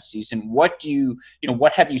from last season. What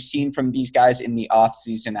have you seen from these guys in the off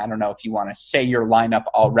season? I don't know if you want to say your lineup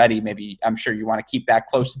already. Maybe, I'm sure you want to keep that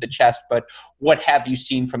close to the chest, but what have you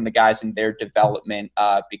seen from the guys in their development?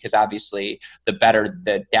 Because obviously the better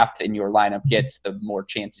the depth in your lineup gets, the more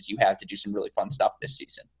chances you have to do some really fun stuff this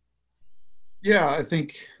season. Yeah, I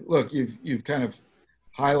think, look, you've kind of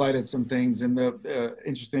highlighted some things in the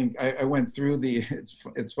interesting. I went through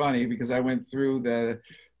it's funny because I went through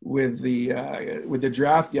with the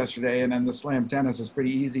draft yesterday, and then the slam tennis is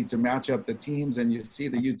pretty easy to match up the teams, and you see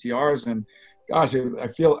the UTRs, and gosh, I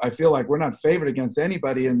feel like we're not favored against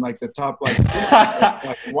anybody in like the top like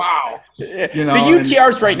wow, you know. The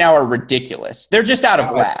UTRs right now are ridiculous. They're just out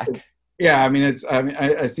of whack. Yeah, I mean,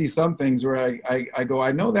 I see some things where I go,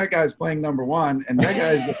 I know that guy's playing number one, and that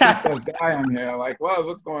guy's the best guy on here. Like, well,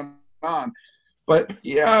 what's going on? But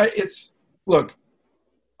yeah, look,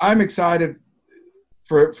 I'm excited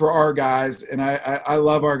for our guys, and I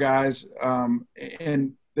love our guys.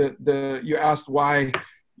 And you asked why,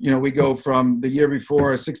 we go from the year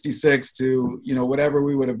before 66 to whatever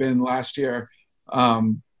we would have been last year.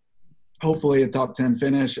 Hopefully a top 10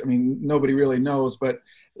 finish. I mean, nobody really knows, but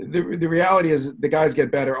the reality is the guys get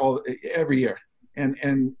better every year,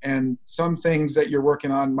 and some things that you're working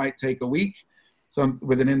on might take a week. Some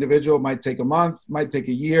with an individual might take a month, might take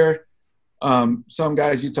a year. Some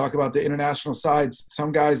guys, you talk about the international sides,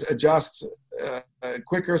 some guys adjust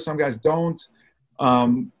quicker, some guys don't.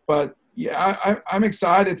 But yeah, I'm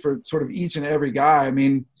excited for sort of each and every guy. I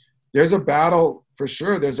mean, there's a battle for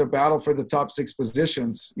sure. There's a battle for the top 6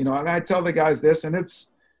 positions, and I tell the guys this, and it's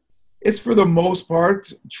for the most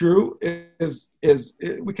part true,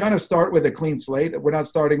 we kind of start with a clean slate. We're not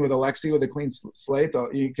starting with Alexei with a clean slate.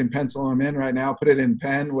 You can pencil him in right now, put it in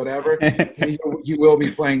pen, whatever. he will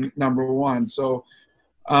be playing number one. So,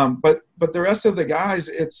 but the rest of the guys,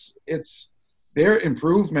 it's their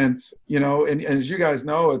improvement, and as you guys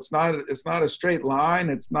know, it's not a straight line.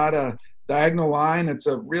 It's not a diagonal line. It's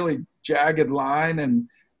a really jagged line.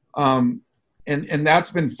 And that's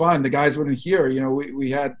been fun. The guys wouldn't hear.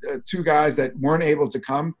 We had 2 guys that weren't able to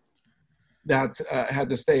come, that had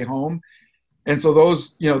to stay home, and so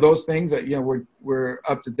those things that we're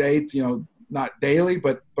up to date. Not daily,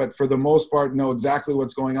 but for the most part, know exactly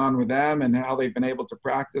what's going on with them and how they've been able to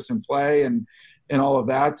practice and play and all of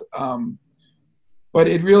that. But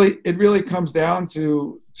it really comes down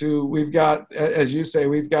to we've got, as you say,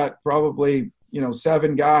 we've got probably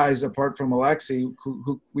 7 guys apart from Alexei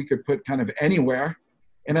who we could put kind of anywhere,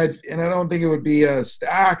 and I don't think it would be a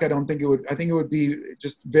stack. I think it would be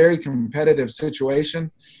just very competitive situation.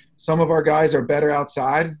 Some of our guys are better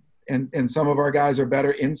outside, and some of our guys are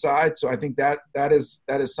better inside. So I think that is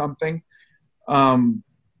something. And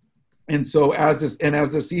so as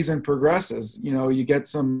the season progresses, you get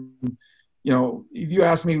some. If you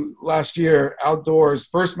asked me last year, outdoors,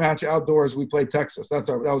 first match outdoors, we played Texas. That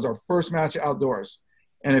was our first match outdoors.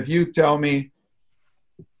 And if you tell me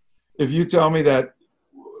that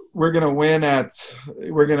we're going to win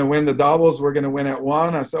the doubles, we're going to win at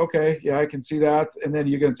 1, I say, okay, yeah, I can see that. And then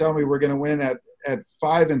you're going to tell me we're going to win at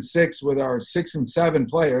 5 and 6 with our 6 and 7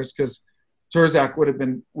 players, because Turzak would have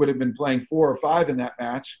been playing 4 or 5 in that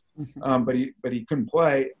match, but he couldn't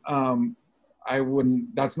play.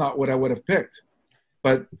 That's not what I would have picked.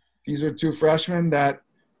 But these are 2 freshmen that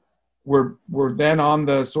were then on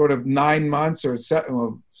the sort of 9 months or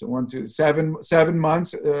 7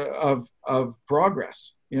 months of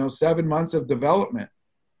progress, 7 months of development.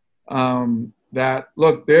 That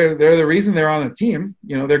look, they're the reason they're on a team.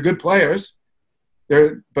 They're good players.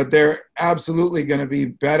 But they're absolutely going to be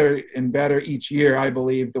better and better each year, I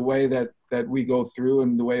believe, the way that we go through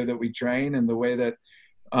and the way that we train and the way that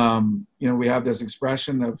we have this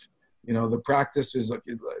expression of, the practice is like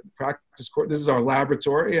practice court. This is our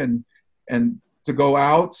laboratory, and to go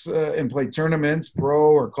out and play tournaments,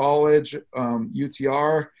 pro or college,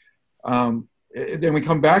 UTR. Then we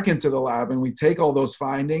come back into the lab and we take all those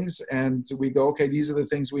findings and we go, okay, these are the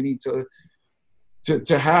things we need to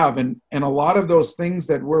have. And a lot of those things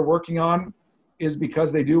that we're working on is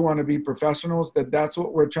because they do want to be professionals. That's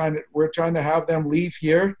what we're trying to have them leave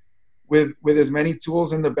here with as many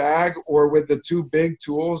tools in the bag, or with the 2 big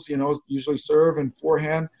tools, usually serve and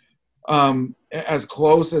forehand, as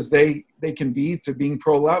close as they can be to being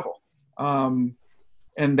pro level. And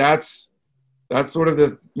that's sort of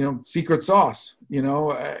the, secret sauce.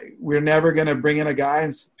 We're never going to bring in a guy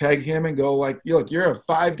and peg him and go like, look, you're a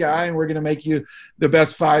 5 guy and we're going to make you the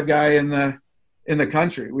best 5 guy in the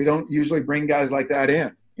country. We don't usually bring guys like that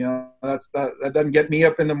in. That doesn't get me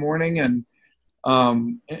up in the morning.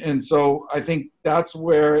 And so I think that's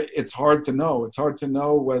where it's hard to know. It's hard to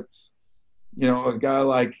know what, a guy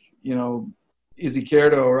like,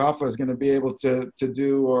 Izquierdo or Rafa is going to be able to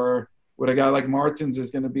do, or what a guy like Martins is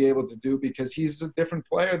going to be able to do, because he's a different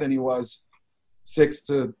player than he was 6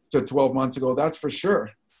 to 12 months ago. That's for sure.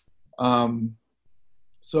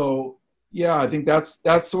 So yeah, I think that's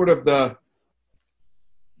sort of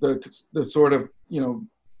the sort of,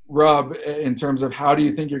 rub in terms of how do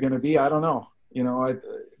you think you're going to be? I don't know.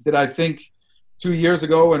 I think 2 years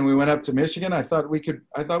ago when we went up to Michigan, I thought we could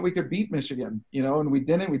beat Michigan, and we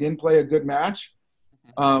didn't play a good match.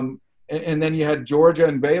 And then you had Georgia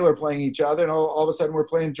and Baylor playing each other, and all of a sudden we're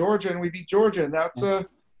playing Georgia and we beat Georgia. And that's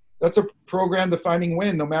a program defining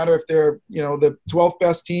win, no matter if they're, the 12th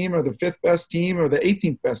best team or the 5th best team or the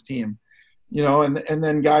 18th best team, and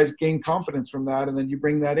then guys gain confidence from that. And then you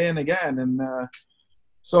bring that in again. And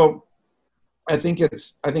so I think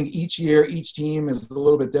each year, each team is a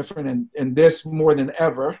little bit different. And this more than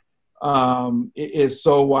ever is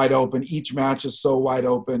so wide open. Each match is so wide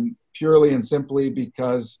open purely and simply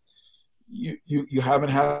because you haven't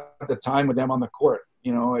had the time with them on the court.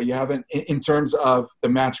 You haven't, in terms of the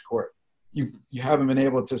match court, you haven't been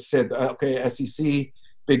able to sit, okay, SEC,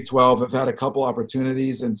 Big 12 have had a couple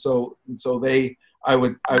opportunities. And so I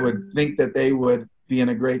would think that they would be in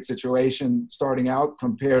a great situation starting out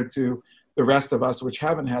compared to the rest of us, which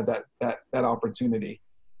haven't had that opportunity.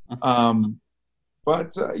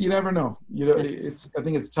 But you never know. I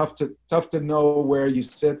think it's tough to know where you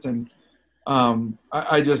sit. And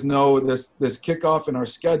I just know this kickoff in our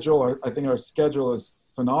schedule. I think our schedule is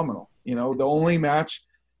phenomenal. The only match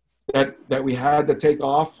that we had to take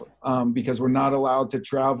off because we're not allowed to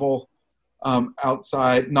travel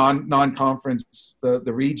outside non-conference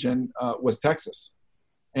the region was Texas,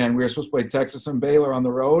 and we were supposed to play Texas and Baylor on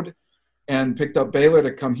the road, and picked up Baylor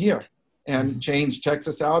to come here and change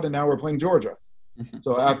Texas out, and now we're playing Georgia.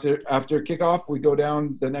 So after kickoff, we go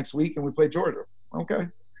down the next week and we play Georgia. Okay.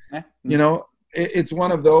 It's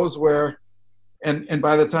one of those where, and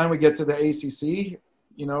by the time we get to the ACC,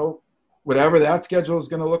 whatever that schedule is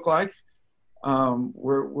going to look like,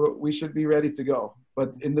 we should be ready to go.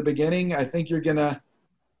 But in the beginning, I think you're going to,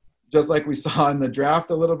 just like we saw in the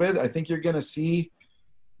draft a little bit, I think you're going to see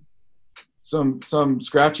some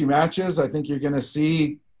scratchy matches. I think you're going to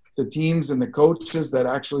see the teams and the coaches that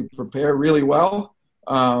actually prepare really well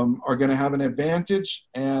are going to have an advantage.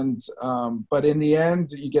 And but in the end,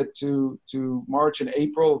 you get to March and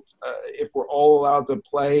April, if we're all allowed to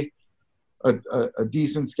play a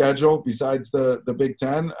decent schedule besides the Big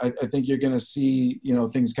Ten, I think you're going to see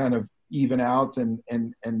things kind of even out, and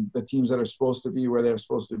the teams that are supposed to be where they're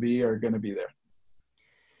supposed to be are going to be there.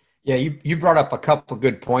 Yeah, you brought up a couple of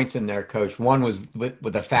good points in there, Coach. One was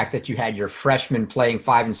with the fact that you had your freshmen playing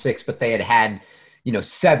 5 and 6, but they had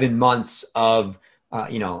 7 months of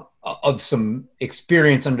some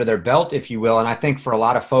experience under their belt, if you will. And I think for a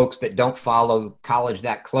lot of folks that don't follow college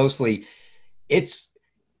that closely, it's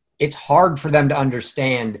hard for them to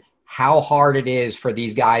understand how hard it is for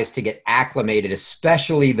these guys to get acclimated,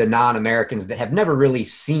 especially the non-Americans that have never really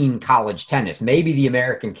seen college tennis. Maybe the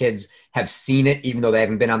American kids have seen it, even though they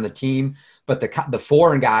haven't been on the team, but the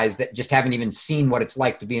foreign guys that just haven't even seen what it's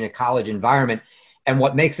like to be in a college environment. And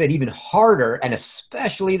what makes it even harder, and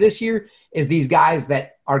especially this year, is these guys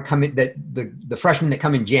that are coming, that the freshmen that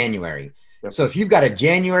come in January. Yep. So if you've got a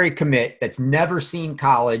January commit that's never seen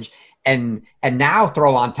college, and now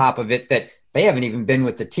throw on top of it that they haven't even been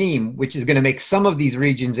with the team, which is going to make some of these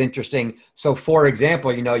regions interesting. So, for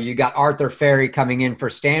example, you got Arthur Ferry coming in for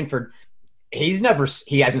Stanford. He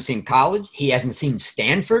hasn't seen college. He hasn't seen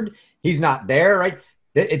Stanford. He's not there, right?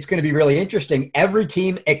 It's going to be really interesting. Every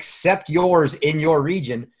team except yours in your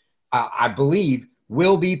region, I believe,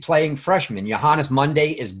 will be playing freshmen. Johannes Monday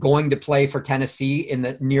is going to play for Tennessee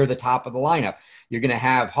near the top of the lineup. You're going to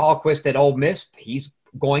have Hallquist at Ole Miss. He's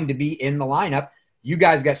going to be in the lineup. You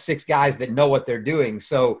guys got 6 guys that know what they're doing.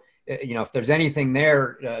 So, if there's anything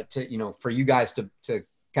there for you guys to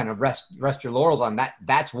kind of rest your laurels on,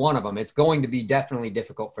 that's one of them. It's going to be definitely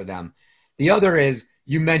difficult for them. The other is,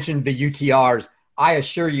 you mentioned the UTRs. I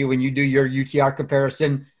assure you, when you do your UTR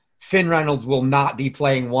comparison, Finn Reynolds will not be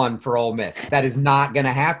playing one for Ole Miss. That is not going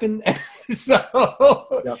to happen. So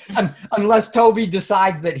unless Toby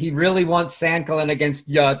decides that he really wants Sankelin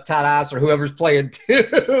against Taras or whoever's playing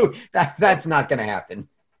too, that's not going to happen.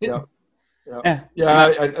 I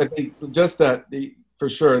think just that for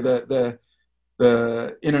sure the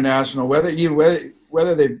international,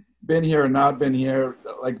 whether they've been here or not been here,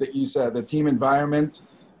 like that you said, the team environment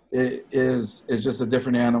is just a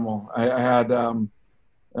different animal. I had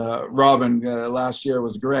Robin last year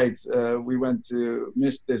was great. We went to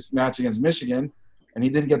this match against Michigan, and he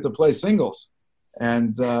didn't get to play singles.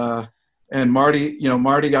 And Marty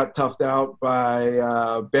got toughed out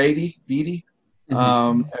by Beatty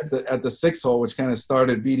at the 6 hole, which kind of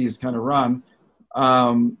started Beatty's kind of run.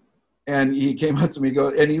 And he came up to me,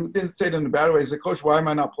 and he didn't say it in a bad way. He said, "Coach, why am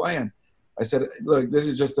I not playing?" I said, look, this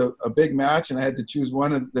is just a big match, and I had to choose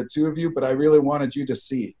one of the two of you, but I really wanted you to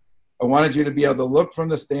see. I wanted you to be able to look from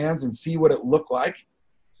the stands and see what it looked like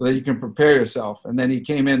so that you can prepare yourself. And then he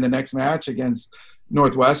came in the next match against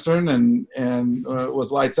Northwestern and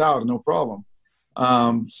was lights out, no problem.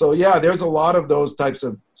 So, yeah, there's a lot of those types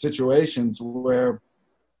of situations where,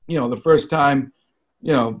 the first time,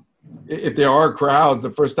 if there are crowds, the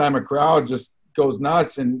first time a crowd just goes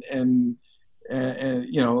nuts and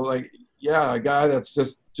a guy that's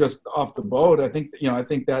just off the boat. I think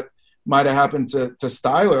that might have happened to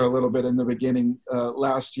Styler a little bit in the beginning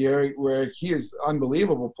last year, where he is an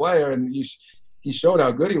unbelievable player and he showed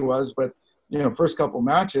how good he was. But, first couple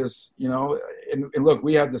matches, and look,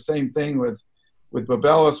 we had the same thing with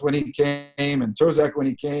Babelis when he came and Turzak when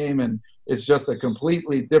he came, and it's just a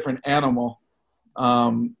completely different animal.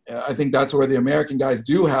 I think that's where the American guys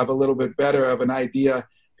do have a little bit better of an idea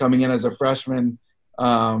coming in as a freshman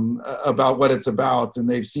about what it's about, and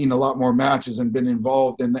they've seen a lot more matches and been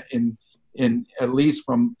involved in at least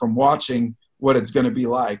from watching what it's going to be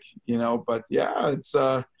like, But yeah,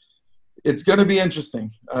 it's going to be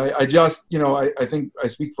interesting. I think I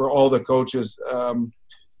speak for all the coaches.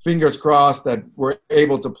 Fingers crossed that we're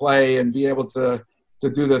able to play and be able to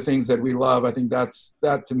do the things that we love. I think that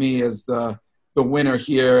to me is the winner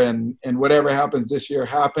here, and whatever happens this year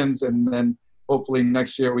happens, and then hopefully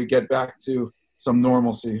next year we get back to some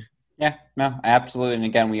normalcy. Yeah, no, absolutely. And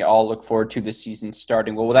again, we all look forward to the season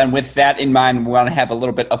starting. Well, then with that in mind, we want to have a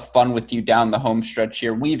little bit of fun with you down the home stretch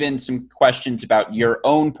here. Weave in some questions about your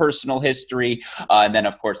own personal history, and then,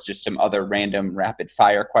 of course, just some other random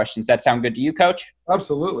rapid-fire questions. That sound good to you, Coach?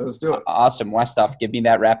 Absolutely. Let's do it. Awesome. Westoff, give me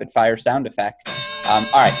that rapid-fire sound effect. All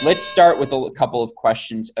right, let's start with a couple of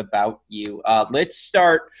questions about you. Let's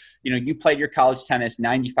start, you played your college tennis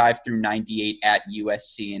 95 through 98 at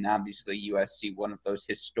USC, and obviously USC, one of those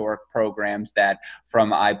historic programs that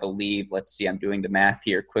from, I believe, let's see, I'm doing the math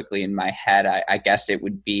here quickly in my head. I guess it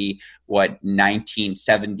would be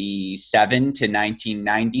 1977 to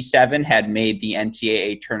 1997 had made the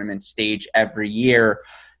NCAA tournament stage every year.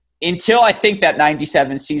 Until I think that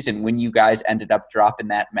 97 season when you guys ended up dropping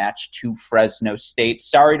that match to Fresno State.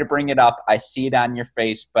 Sorry to bring it up. I see it on your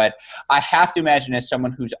face, but I have to imagine as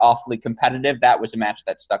someone who's awfully competitive, that was a match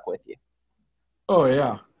that stuck with you. Oh,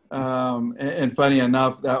 yeah. And funny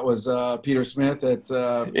enough, that was Peter Smith at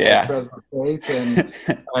Fresno State. And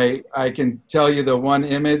I can tell you the one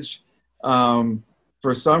image,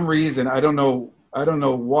 for some reason, I don't know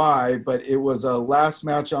why, but it was a last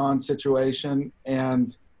match on situation,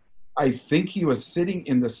 and I think he was sitting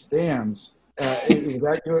in the stands. Was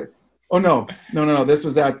that you? Oh, no. This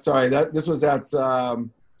was at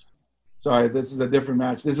this is a different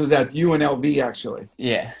match. This was at UNLV, actually.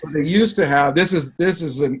 Yeah. So they used to have, this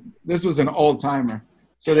was an all-timer.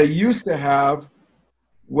 So they used to have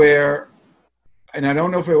where, and I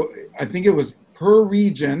don't know I think it was per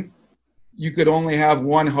region, you could only have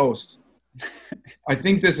one host. I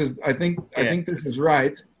think this is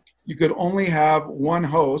right. You could only have one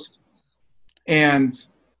host. And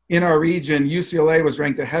in our region, UCLA was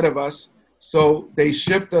ranked ahead of us. So they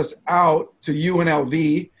shipped us out to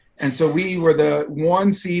UNLV. And so we were the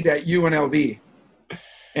 1 seed at UNLV.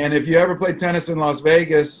 And if you ever played tennis in Las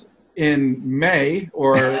Vegas in May,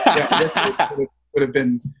 or would have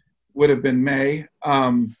been May,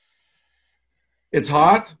 it's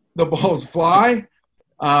hot. The balls fly.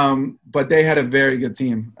 But they had a very good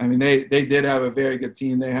team. I mean, they did have a very good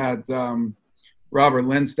team. They had Robert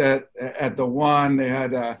Lindstedt at the one. They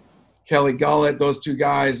had Kelly Gullett. Those two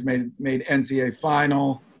guys made NCAA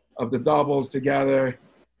final of the doubles together.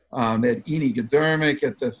 They had Eni Gdermic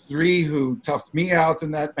at the 3, who toughed me out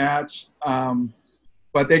in that match.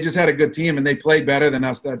 But they just had a good team, and they played better than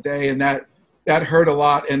us that day, and that hurt a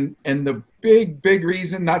lot. And the big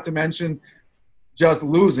reason, not to mention just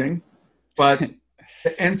losing, but the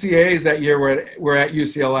NCAAs that year were at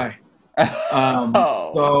UCLA.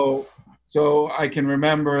 So I can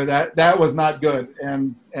remember that was not good,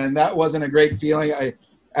 and that wasn't a great feeling. I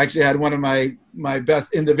actually had one of my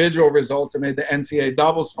best individual results. I made the NCAA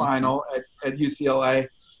doubles final at UCLA,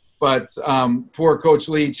 but poor Coach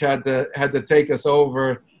Leach had to take us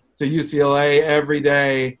over to UCLA every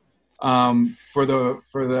day for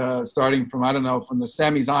the starting from, I don't know, from the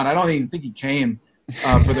semis on. I don't even think he came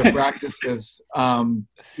for the practices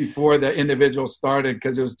before the individual started,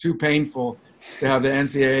 because it was too painful to have the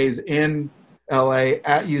NCAAs in LA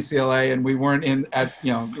at UCLA, and we weren't in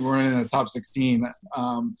the top 16.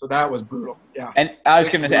 So that was brutal. Yeah. And I was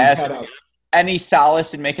going to ask, any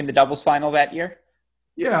solace in making the doubles final that year?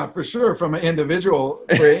 Yeah, for sure. From an individual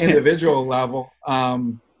level.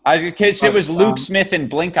 Because it was Luke Smith and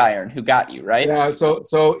Blink Iron who got you, right? Yeah.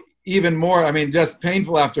 So even more. I mean, just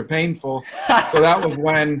painful after painful. So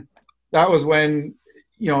that was when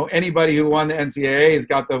anybody who won the NCAAs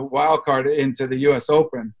got the wild card into the U.S.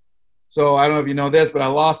 Open. So I don't know if you know this, but I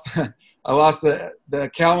lost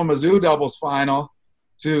the Kalamazoo doubles final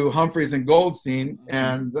to Humphreys and Goldstein,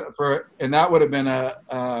 and that would have been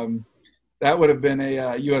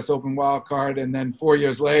a U.S. Open wild card, and then 4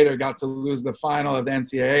 years later got to lose the final of the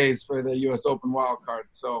NCAAs for the U.S. Open wild card.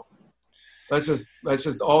 So that's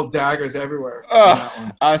just all daggers everywhere.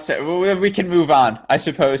 Well, we can move on, I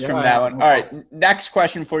suppose, from that one. All right, next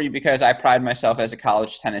question for you, because I pride myself as a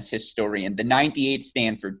college tennis historian. The 98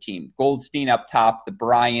 Stanford team, Goldstein up top, the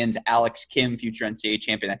Bryans, Alex Kim, future NCAA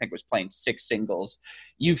champion, I think was playing 6 singles.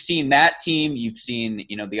 You've seen that team. You've seen,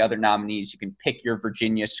 the other nominees. You can pick your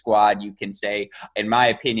Virginia squad. You can say, in my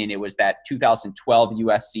opinion, it was that 2012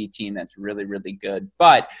 USC team that's really, really good.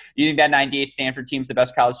 But you think that 98 Stanford team is the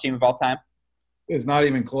best college team of all time? It's not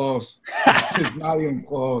even close. It's not even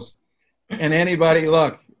close. And anybody,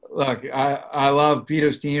 look, I love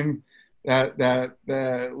Peter's team with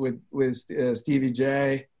Stevie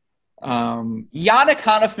J. Yannick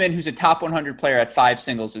Hanfmann, who's a top 100 player at 5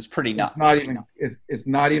 singles, is pretty nuts. It's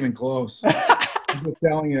not even close. I'm just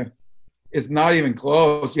telling you, it's not even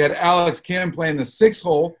close. You had Alex Kim playing the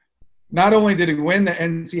 6-hole. Not only did he win the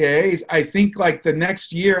NCAAs, I think like the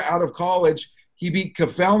next year out of college, he beat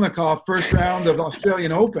Kafelnikov first round of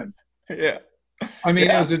Australian Open. Yeah. I mean,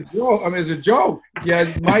 it was a joke. It was a joke. Yeah,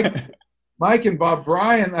 Mike and Bob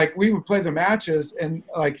Bryan, like we would play the matches and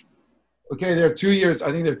like, okay, they're 2 years.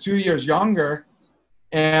 I think they're 2 years younger,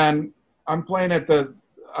 and I'm playing I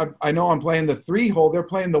know I'm playing the 3-hole. They're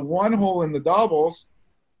playing the 1-hole in the doubles.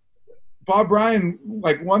 Bob Bryan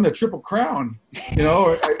like won the Triple Crown.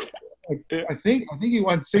 I think he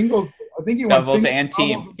won singles. I think he won doubles and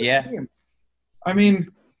team. Yeah. Team. I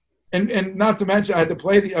mean, and not to mention, I had to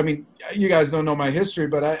play you guys don't know my history,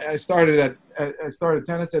 but I started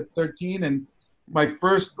tennis at 13, and my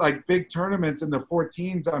first like big tournaments in the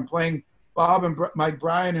 14s, I'm playing Bob and Mike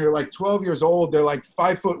Bryan, who are like 12 years old. They're like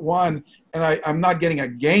 5'1", and I'm not getting a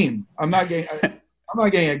game. I'm not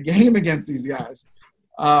getting a game against these guys.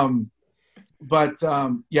 They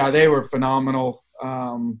were phenomenal.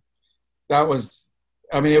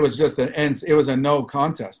 It was just it was a no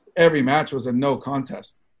contest. Every match was a no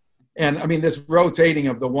contest. And I mean, this rotating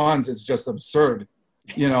of the ones is just absurd.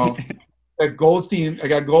 I got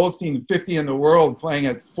Goldstein 50 in the world playing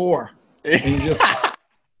at 4. And you just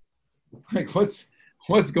like, what's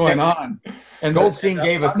going on? And Goldstein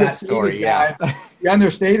gave us that story. Guy, the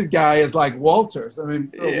understated guy is like Walters. I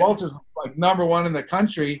mean, Walters was like number 1 in the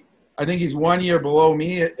country. I think he's 1 year below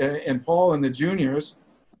me and Paul in the juniors.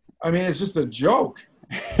 I mean, it's just a joke.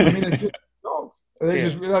 It's just a joke. They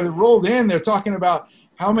rolled in. They're talking about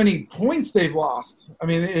how many points they've lost. I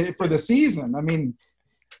mean, for the season. I mean,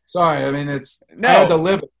 sorry. I mean, I had to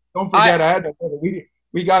live it. Don't forget, I had to live it.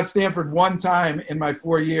 We got Stanford one time in my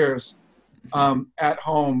 4 years at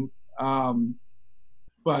home,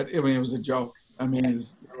 but it was a joke. I mean, it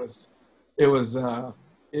was a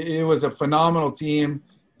phenomenal team.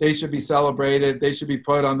 They should be celebrated. They should be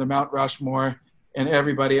put on the Mount Rushmore. And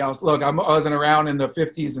everybody else. Look, I wasn't around in the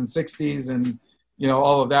 50s and 60s and,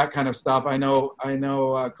 all of that kind of stuff. I know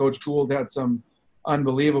Coach Gould had some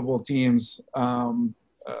unbelievable teams, in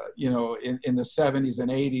the 70s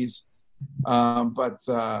and 80s.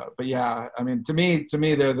 But yeah, I mean, to me,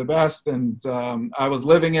 they're the best. And I was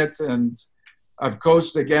living it, and I've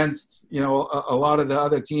coached against, a lot of the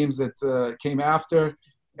other teams that came after.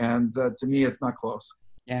 And to me, it's not close.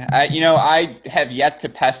 Yeah, I have yet to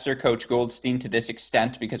pester Coach Goldstein to this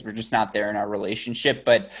extent because we're just not there in our relationship.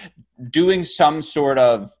 But doing some sort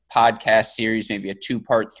of podcast series, maybe a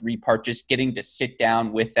 2-part, 3-part, just getting to sit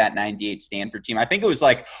down with that 98 Stanford team. I think it was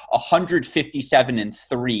like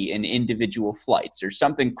 157-3 in individual flights or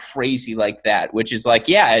something crazy like that, which is like,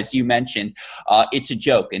 yeah, as you mentioned, it's a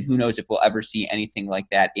joke. And who knows if we'll ever see anything like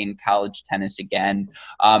that in college tennis again.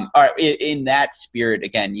 All right, in that spirit,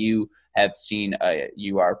 again, you have seen,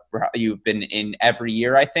 you've been in every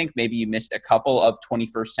year, I think. Maybe you missed a couple of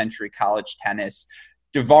 21st century college tennis.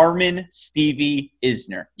 DeVarman, Stevie,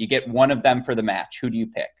 Isner. You get one of them for the match. Who do you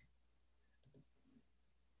pick?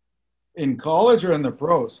 In college or in the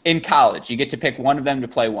pros? In college. You get to pick one of them to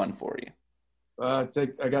play one for you. I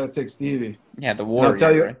got to take Stevie. Yeah, the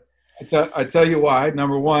Warrior. I tell you why.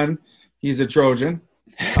 Number one, he's a Trojan.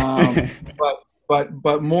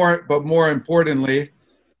 But more importantly,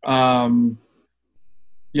 I mean,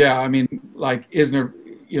 like Isner,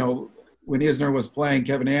 when Isner was playing,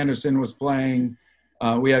 Kevin Anderson was playing.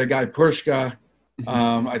 We had a guy, Pershka,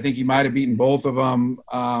 I think he might have beaten both of them.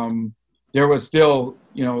 There was still,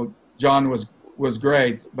 John was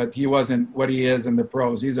great, but he wasn't what he is in the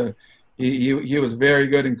pros. He was very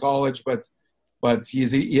good in college, but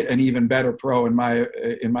he's an even better pro in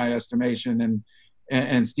my estimation.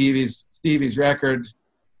 And Stevie's record,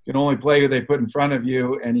 you can only play who they put in front of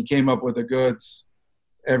you, and he came up with the goods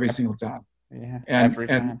every single time. Yeah, every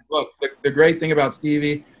time. And look, the great thing about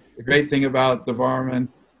Stevie, the great thing about DeVarman,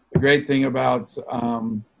 the great thing about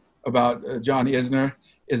John Isner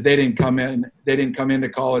is they didn't come into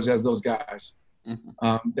college as those guys.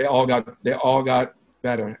 Mm-hmm. They all got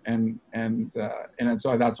better, and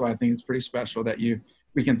so that's why I think it's pretty special that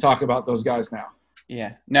we can talk about those guys now.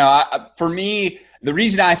 Yeah. No, for me, the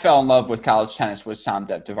reason I fell in love with college tennis was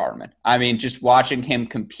Samdev DeVarman. I mean, just watching him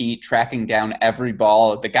compete, tracking down every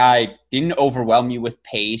ball. The guy didn't overwhelm you with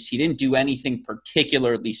pace. He didn't do anything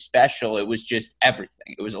particularly special. It was just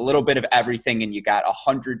everything. It was a little bit of everything, and you got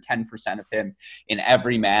 110% of him in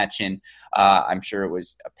every match. And I'm sure it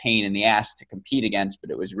was a pain in the ass to compete against,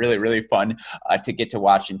 but it was really, really fun to get to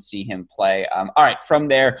watch and see him play. All right, from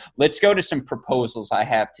there, let's go to some proposals I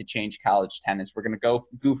have to change college tennis. We're going to go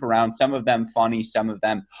goof around, some of them funny, some of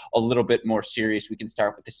them a little bit more serious. We can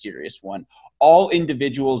start with the serious one. All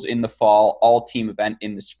individuals in the fall, all team event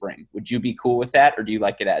in the spring. Would you be cool with that, or do you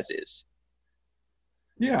like it as is?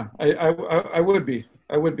 Yeah, I would be.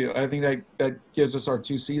 I think that gives us our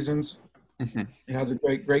 2 seasons. Mm-hmm. It has a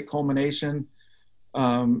great culmination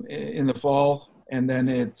in the fall, and then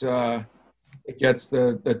it gets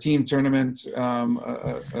the team tournament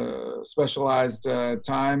specialized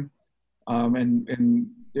time, and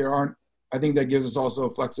there aren't. I think that gives us also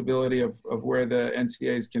flexibility of where the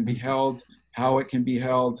NCAAs can be held, how it can be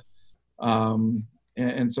held,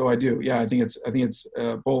 and so I do. Yeah, I think it's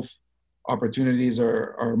both opportunities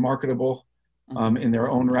are marketable in their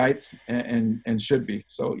own right and should be.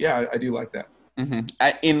 So yeah, I do like that. Mm-hmm.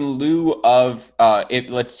 In lieu of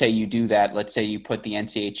let's say you do that, let's say you put the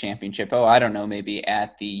NCAA championship, I don't know, maybe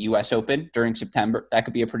at the US Open during September. That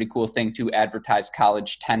could be a pretty cool thing to advertise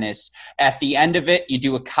college tennis. At the end of it, you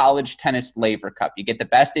do a college tennis Laver Cup. You get the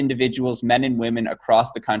best individuals, men and women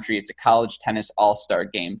across the country. It's a college tennis all-star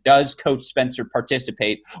game. Does Coach Spencer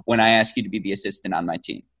participate when I ask you to be the assistant on my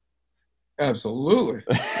team? Absolutely.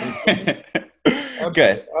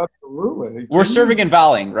 Good. Absolutely. We're serving and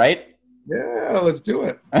volleying, right? Yeah, let's do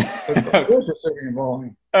it. Of course you're serving and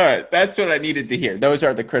volleying. All right, that's what I needed to hear. Those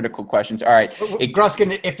are the critical questions. All right,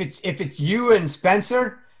 Gruskin, if it's you and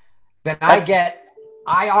Spencer, then I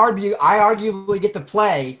arguably get to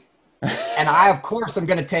play, and I of course am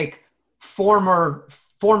going to take former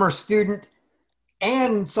student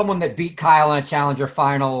and someone that beat Kyle in a challenger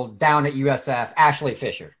final down at USF, Ashley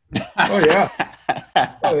Fisher. Oh yeah.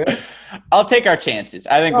 I'll take our chances.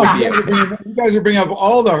 I think you guys are bringing up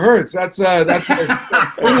all the hurts. That's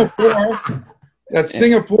Singapore. That's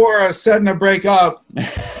Singapore setting a break up.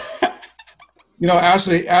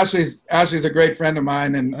 Ashley's a great friend of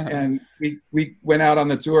mine, and we went out on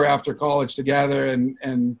the tour after college together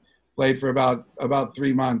and played for about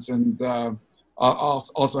 3 months, and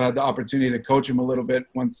also had the opportunity to coach him a little bit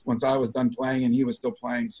once I was done playing and he was still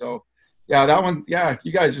playing. So. Yeah, that one. Yeah,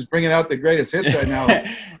 you guys just bringing out the greatest hits right now.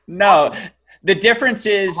 No, the difference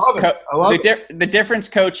is the difference,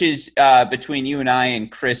 coaches, between you and I and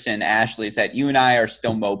Chris and Ashley is that you and I are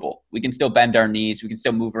still mobile. We can still bend our knees. We can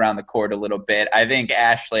still move around the court a little bit. I think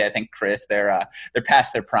Ashley, Chris, they're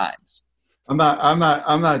past their primes. I'm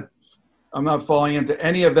not falling into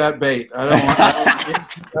any of that bait. I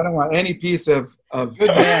don't want any piece of good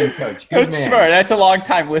man, coach. That's smart. That's a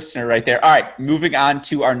long-time listener right there. All right, moving on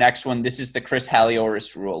to our next one. This is the Chris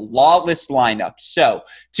Halioris rule. Lawless lineup. So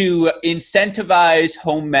to incentivize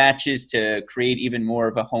home matches, to create even more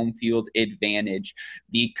of a home field advantage,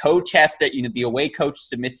 the coach has to, the away coach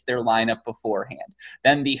submits their lineup beforehand.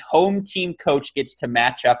 Then the home team coach gets to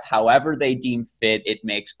match up however they deem fit. It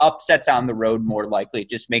makes upsets on the road more likely. It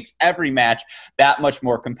just makes every match that much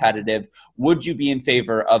more competitive. Would you be in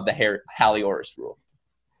favor of the Halioris rule?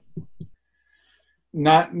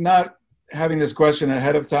 Not having this question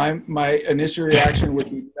ahead of time, my initial reaction would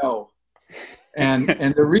be no. And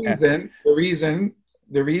the reason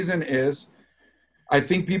is I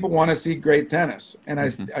think people want to see great tennis. And I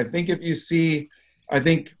think I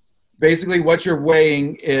think basically what you're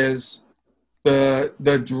weighing is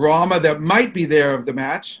the drama that might be there of the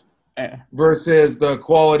match versus the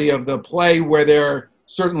quality of the play, where there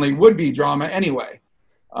certainly would be drama anyway.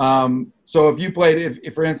 So if you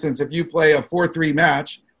played, for instance, if you play a 4-3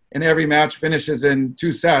 match and every match finishes in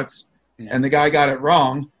 2 sets and the guy got it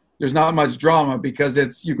wrong, there's not much drama because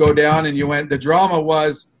you go down and you went, the drama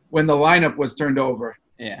was when the lineup was turned over.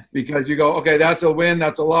 Yeah. Because you go, okay, that's a win,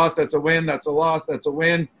 that's a loss, that's a win, that's a loss, that's a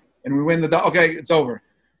win, and we win okay, it's over.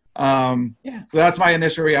 So that's my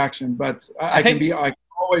initial reaction, but I can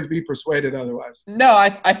always be persuaded otherwise. No,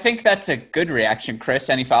 I think that's a good reaction, Chris.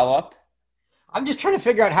 Any follow-up? I'm just trying to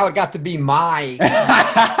figure out how it got to be my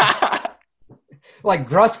like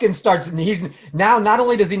Gruskin starts, and he's now not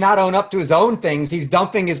only does he not own up to his own things, he's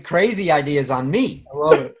dumping his crazy ideas on me. I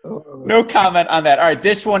love it. No comment on that. All right,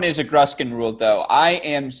 this one is a Gruskin rule, though. I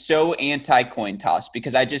am so anti-coin toss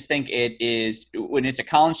because I just think it is, when it's a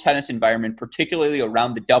college tennis environment, particularly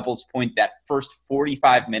around the doubles point, that first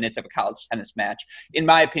 45 minutes of a college tennis match, in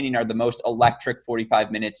my opinion, are the most electric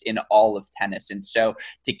 45 minutes in all of tennis. And so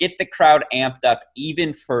to get the crowd amped up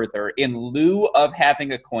even further, in lieu of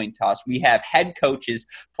having a coin toss, we have head coaches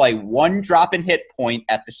play one drop and hit point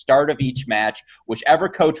at the start of each match. Whichever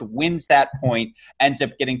coach wins that point ends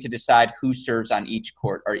up getting to decide who serves on each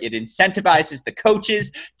court. Or it incentivizes the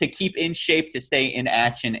coaches to keep in shape, to stay in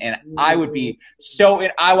action. And I would be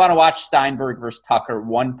I want to watch Steinberg versus Tucker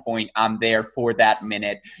 1 point. I'm there for that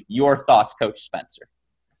minute. Your thoughts, Coach Spencer?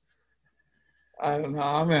 I don't know.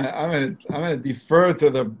 I'm gonna defer to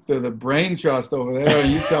the brain trust over there.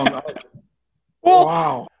 You tell me. Well,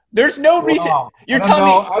 wow. There's no reason. You're telling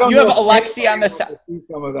me you have Alexi on the side.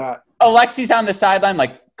 Some of that. Alexi's on the sideline,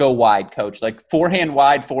 like, go wide, coach. Like, forehand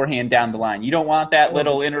wide, forehand down the line. You don't want that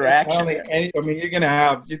little interaction. You're going to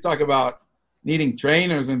have – you talk about needing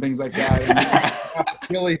trainers and things like that.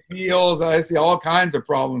 Achilles heels. I see all kinds of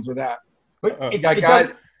problems with that. You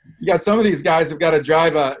got some of these guys who've got to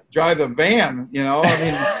drive a van, you know.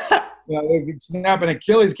 I mean, they snap an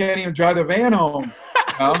Achilles, can't even drive the van home,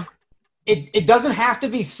 you know? It doesn't have to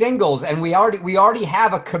be singles, and we already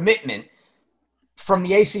have a commitment from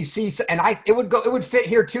the ACC, and it would fit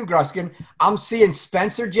here too, Gruskin. I'm seeing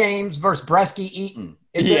Spencer James versus Bresky Eaton.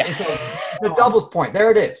 It's a doubles point. There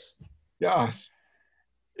it is. Gosh.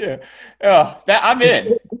 Yeah. Oh, I'm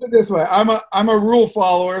in. Put it this way, I'm a rule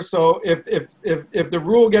follower, so if the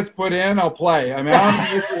rule gets put in, I'll play. I mean,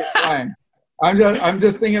 I'm usually playing. I'm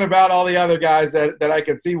just thinking about all the other guys that I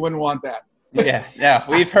could see wouldn't want that. Yeah.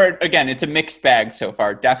 We've heard, again, it's a mixed bag so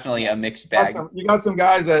far. Definitely a mixed bag. You got some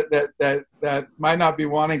guys that might not be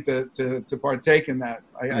wanting to partake in that.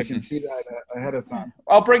 I can see that ahead of time.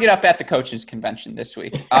 I'll bring it up at the coaches convention this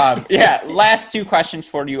week. Last two questions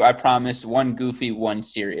for you. I promised, one goofy, one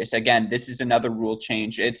serious. Again, this is another rule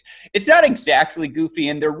change. It's not exactly goofy,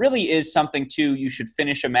 and there really is something to, you should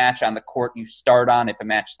finish a match on the court you start on. If a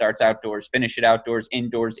match starts outdoors, finish it outdoors,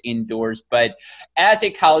 indoors. But as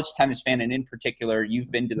a college tennis fan, and in particular,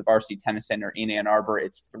 you've been to the Varsity Tennis Center in Ann Arbor.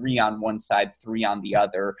 It's 3 on one side, 3 on the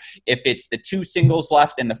other. If it's the 2 singles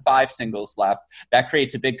left and the 5 singles left, that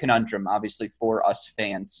creates a big conundrum, obviously, for us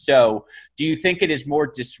fans. So do you think it is more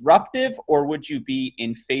disruptive, or would you be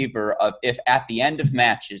in favor of, if at the end of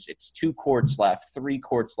matches it's 2 courts left, 3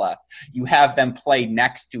 courts left, you have them play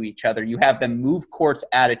next to each other, you have them move courts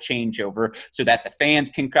at a changeover so that the fans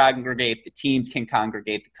can congregate, the teams can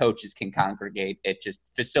congregate, the coaches can congregate. It just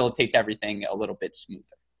facilitates everything a little bit smoother.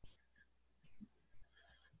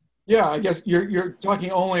 Yeah, I guess you're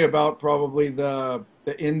talking only about probably the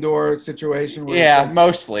indoor situation. Where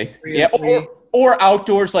mostly. Yeah, or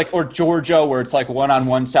outdoors, or Georgia, where it's like 1 on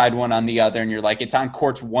one side, 1 on the other, and you're like, it's on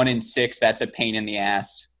courts 1 and 6. That's a pain in the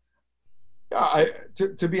ass. Yeah,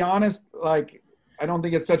 to be honest, I don't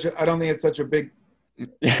think it's such a big.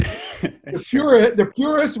 The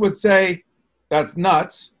purist would say that's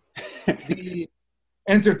nuts. The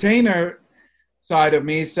entertainer side of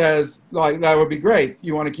me says, that would be great.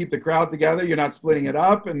 You want to keep the crowd together. You're not splitting it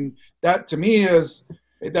up, and that to me is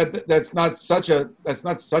that's not such a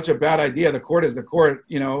bad idea. The court is the court,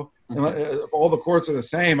 you know. Mm-hmm. If all the courts are the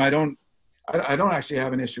same, I don't actually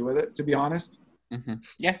have an issue with it, to be honest. Mm-hmm.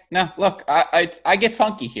 Yeah, no, look, I get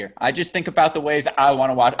funky here. I just think about the ways I want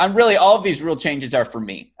to watch. All of these rule changes are for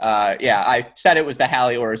me. I said it was the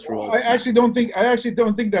Hallie Orris rule. I actually don't think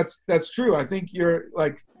that's true. I think you're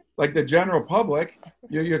like the general public,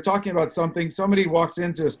 you're talking about somebody walks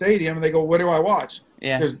into a stadium and they go, what do I watch?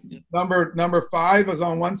 Yeah. There's number 5 is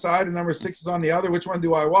on one side and number 6 is on the other. Which one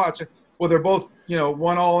do I watch? Well, they're both,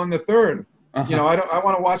 1 all in the third. Uh-huh. I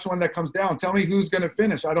want to watch the one that comes down. Tell me who's going to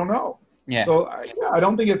finish. I don't know. Yeah. So I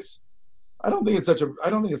don't think it's such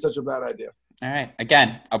a bad idea. All right.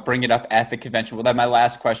 Again, I'll bring it up at the convention. Well, that's my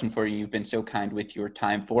last question for you. You've been so kind with your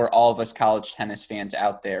time. For all of us college tennis fans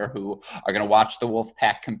out there who are going to watch the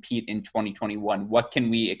Wolfpack compete in 2021, what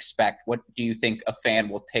can we expect? What do you think a fan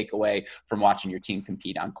will take away from watching your team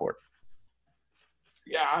compete on court?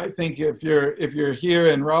 Yeah, I think if you're here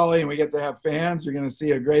in Raleigh and we get to have fans, you're going to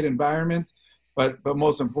see a great environment. but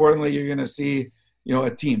most importantly, you're going to see, a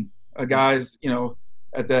team, guys,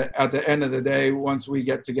 at the end of the day, once we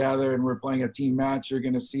get together and we're playing a team match, you're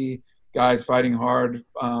going to see guys fighting hard.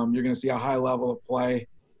 You're going to see a high level of play.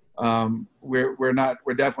 We're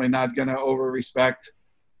definitely not going to over-respect,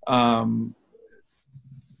 an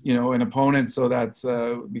opponent. So that's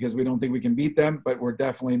because we don't think we can beat them, but we're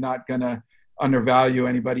definitely not going to undervalue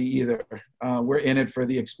anybody either. We're in it for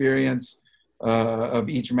the experience of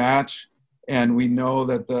each match. And we know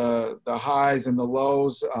that the highs and the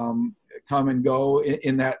lows come and go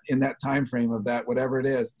in that time frame of that, whatever it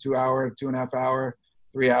is, 2 hour, 2.5 hour,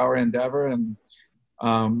 3 hour endeavor. And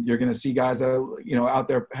you're going to see guys that are, out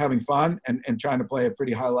there having fun and trying to play a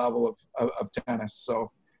pretty high level of tennis.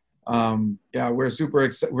 So we're super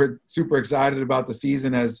excited about the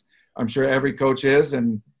season, as I'm sure every coach is.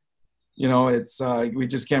 And, it's we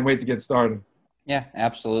just can't wait to get started. Yeah,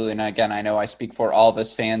 absolutely. And again, I know I speak for all of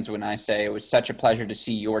us fans when I say it was such a pleasure to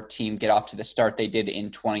see your team get off to the start they did in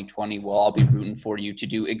 2020. We'll all be rooting for you to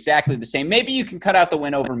do exactly the same. Maybe you can cut out the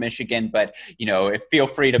win over Michigan, but, feel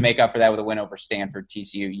free to make up for that with a win over Stanford,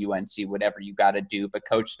 TCU, UNC, whatever you got to do. But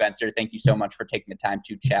Coach Spencer, thank you so much for taking the time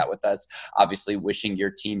to chat with us. Obviously, wishing your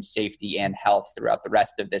team safety and health throughout the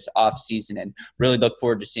rest of this offseason, and really look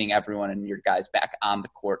forward to seeing everyone and your guys back on the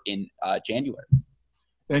court in January.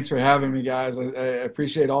 Thanks for having me, guys. I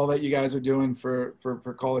appreciate all that you guys are doing for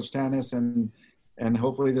college tennis, and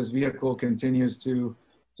hopefully this vehicle continues to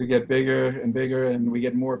get bigger and bigger, and we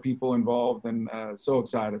get more people involved, and so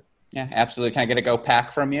excited. Yeah, absolutely. Can I get a go pack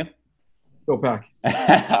from you? Go Pack.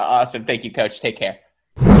 Awesome. Thank you, Coach. Take care.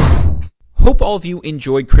 Hope all of you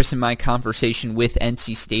enjoyed Chris and my conversation with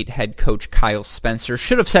NC State head coach Kyle Spencer.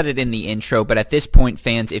 Should have said it in the intro, but at this point,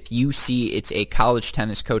 fans, if you see it's a college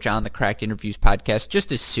tennis coach on the Cracked Interviews podcast,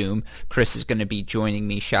 just assume Chris is going to be joining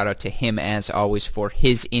me. Shout out to him, as always, for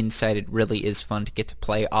his insight. It really is fun to get to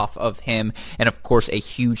play off of him. And, of course, a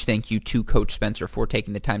huge thank you to Coach Spencer for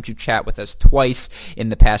taking the time to chat with us twice in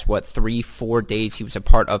the past, 3-4 days. He was a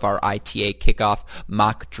part of our ITA kickoff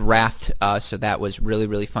mock draft, so that was really,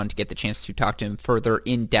 really fun to get the chance to talk to him further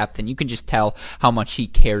in depth, and you can just tell how much he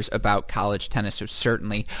cares about college tennis. So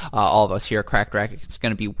certainly all of us here at Cracked Racquets are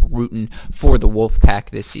going to be rooting for the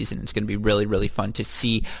Wolfpack this season. It's going to be really, really fun to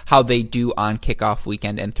see how they do on kickoff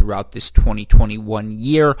weekend and throughout this 2021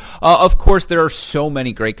 year. Of course, there are so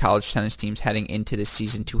many great college tennis teams heading into this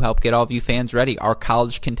season to help get all of you fans ready. Our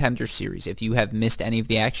College Contender Series, if you have missed any of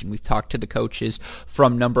the action, we've talked to the coaches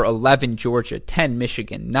from number 11 Georgia, 10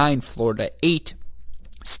 Michigan, 9 Florida, 8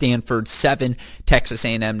 Stanford, 7 Texas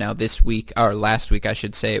A&M. Now this week, or last week I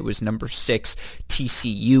should say, it was number 6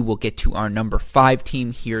 TCU. We'll get to our number 5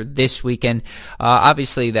 team here this weekend.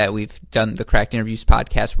 Obviously that we've done the Cracked Interviews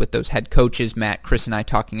podcast with those head coaches, Matt, Chris, and I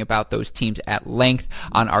talking about those teams at length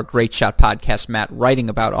on our Great Shot podcast. Matt writing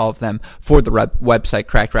about all of them for the website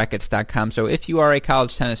crackedrackets.com. So if you are a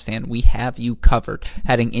college tennis fan, we have you covered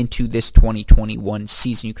heading into this 2021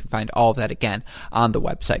 season. You can find all of that again on the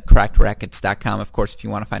website crackedrackets.com. Of course, if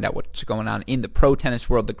you want to find out what's going on in the pro tennis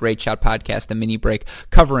world, the Great Shot podcast, the mini break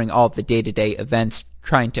covering all of the day-to-day events,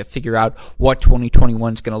 trying to figure out what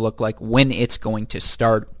 2021 is going to look like, when it's going to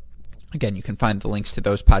start. Again, you can find the links to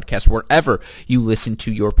those podcasts wherever you listen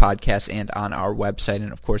to your podcasts and on our website.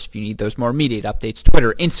 And, of course, if you need those more immediate updates,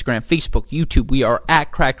 Twitter, Instagram, Facebook, YouTube, we are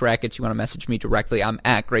at Cracked Racquets. You want to message me directly, I'm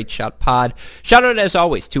at Great Shot Pod. Shout out, as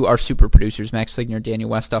always, to our super producers, Max Fligner and Daniel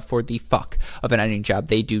Westoff, for the fuck of an editing job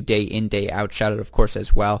they do day in, day out. Shout out, of course,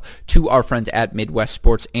 as well to our friends at Midwest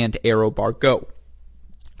Sports and Aero Bar. Go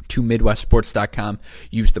to MidwestSports.com,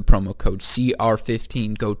 use the promo code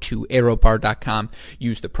CR15, go to aerobar.com,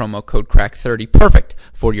 use the promo code CRACK30, perfect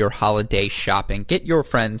for your holiday shopping. Get your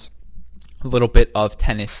friends a little bit of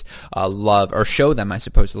tennis love, or show them, I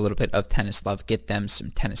suppose, a little bit of tennis love. Get them some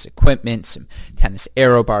tennis equipment, some tennis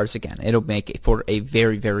aero bars. Again, it'll make it for a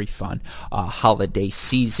very, very fun holiday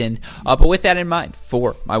season. But with that in mind,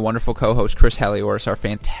 for my wonderful co-host Chris Halioris, our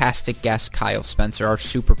fantastic guest Kyle Spencer, our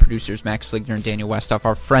super producers Max Fligner and Daniel Westoff,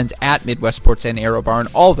 our friends at Midwest Sports and Aero Bar, and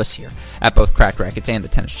all of us here at both Cracked Racquets and the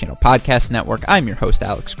Tennis Channel Podcast Network, I'm your host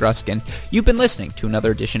Alex Gruskin. You've been listening to another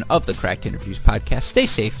edition of the Cracked Interviews podcast. Stay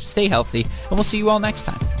safe, stay healthy, and we'll see you all next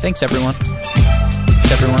time. Thanks, everyone.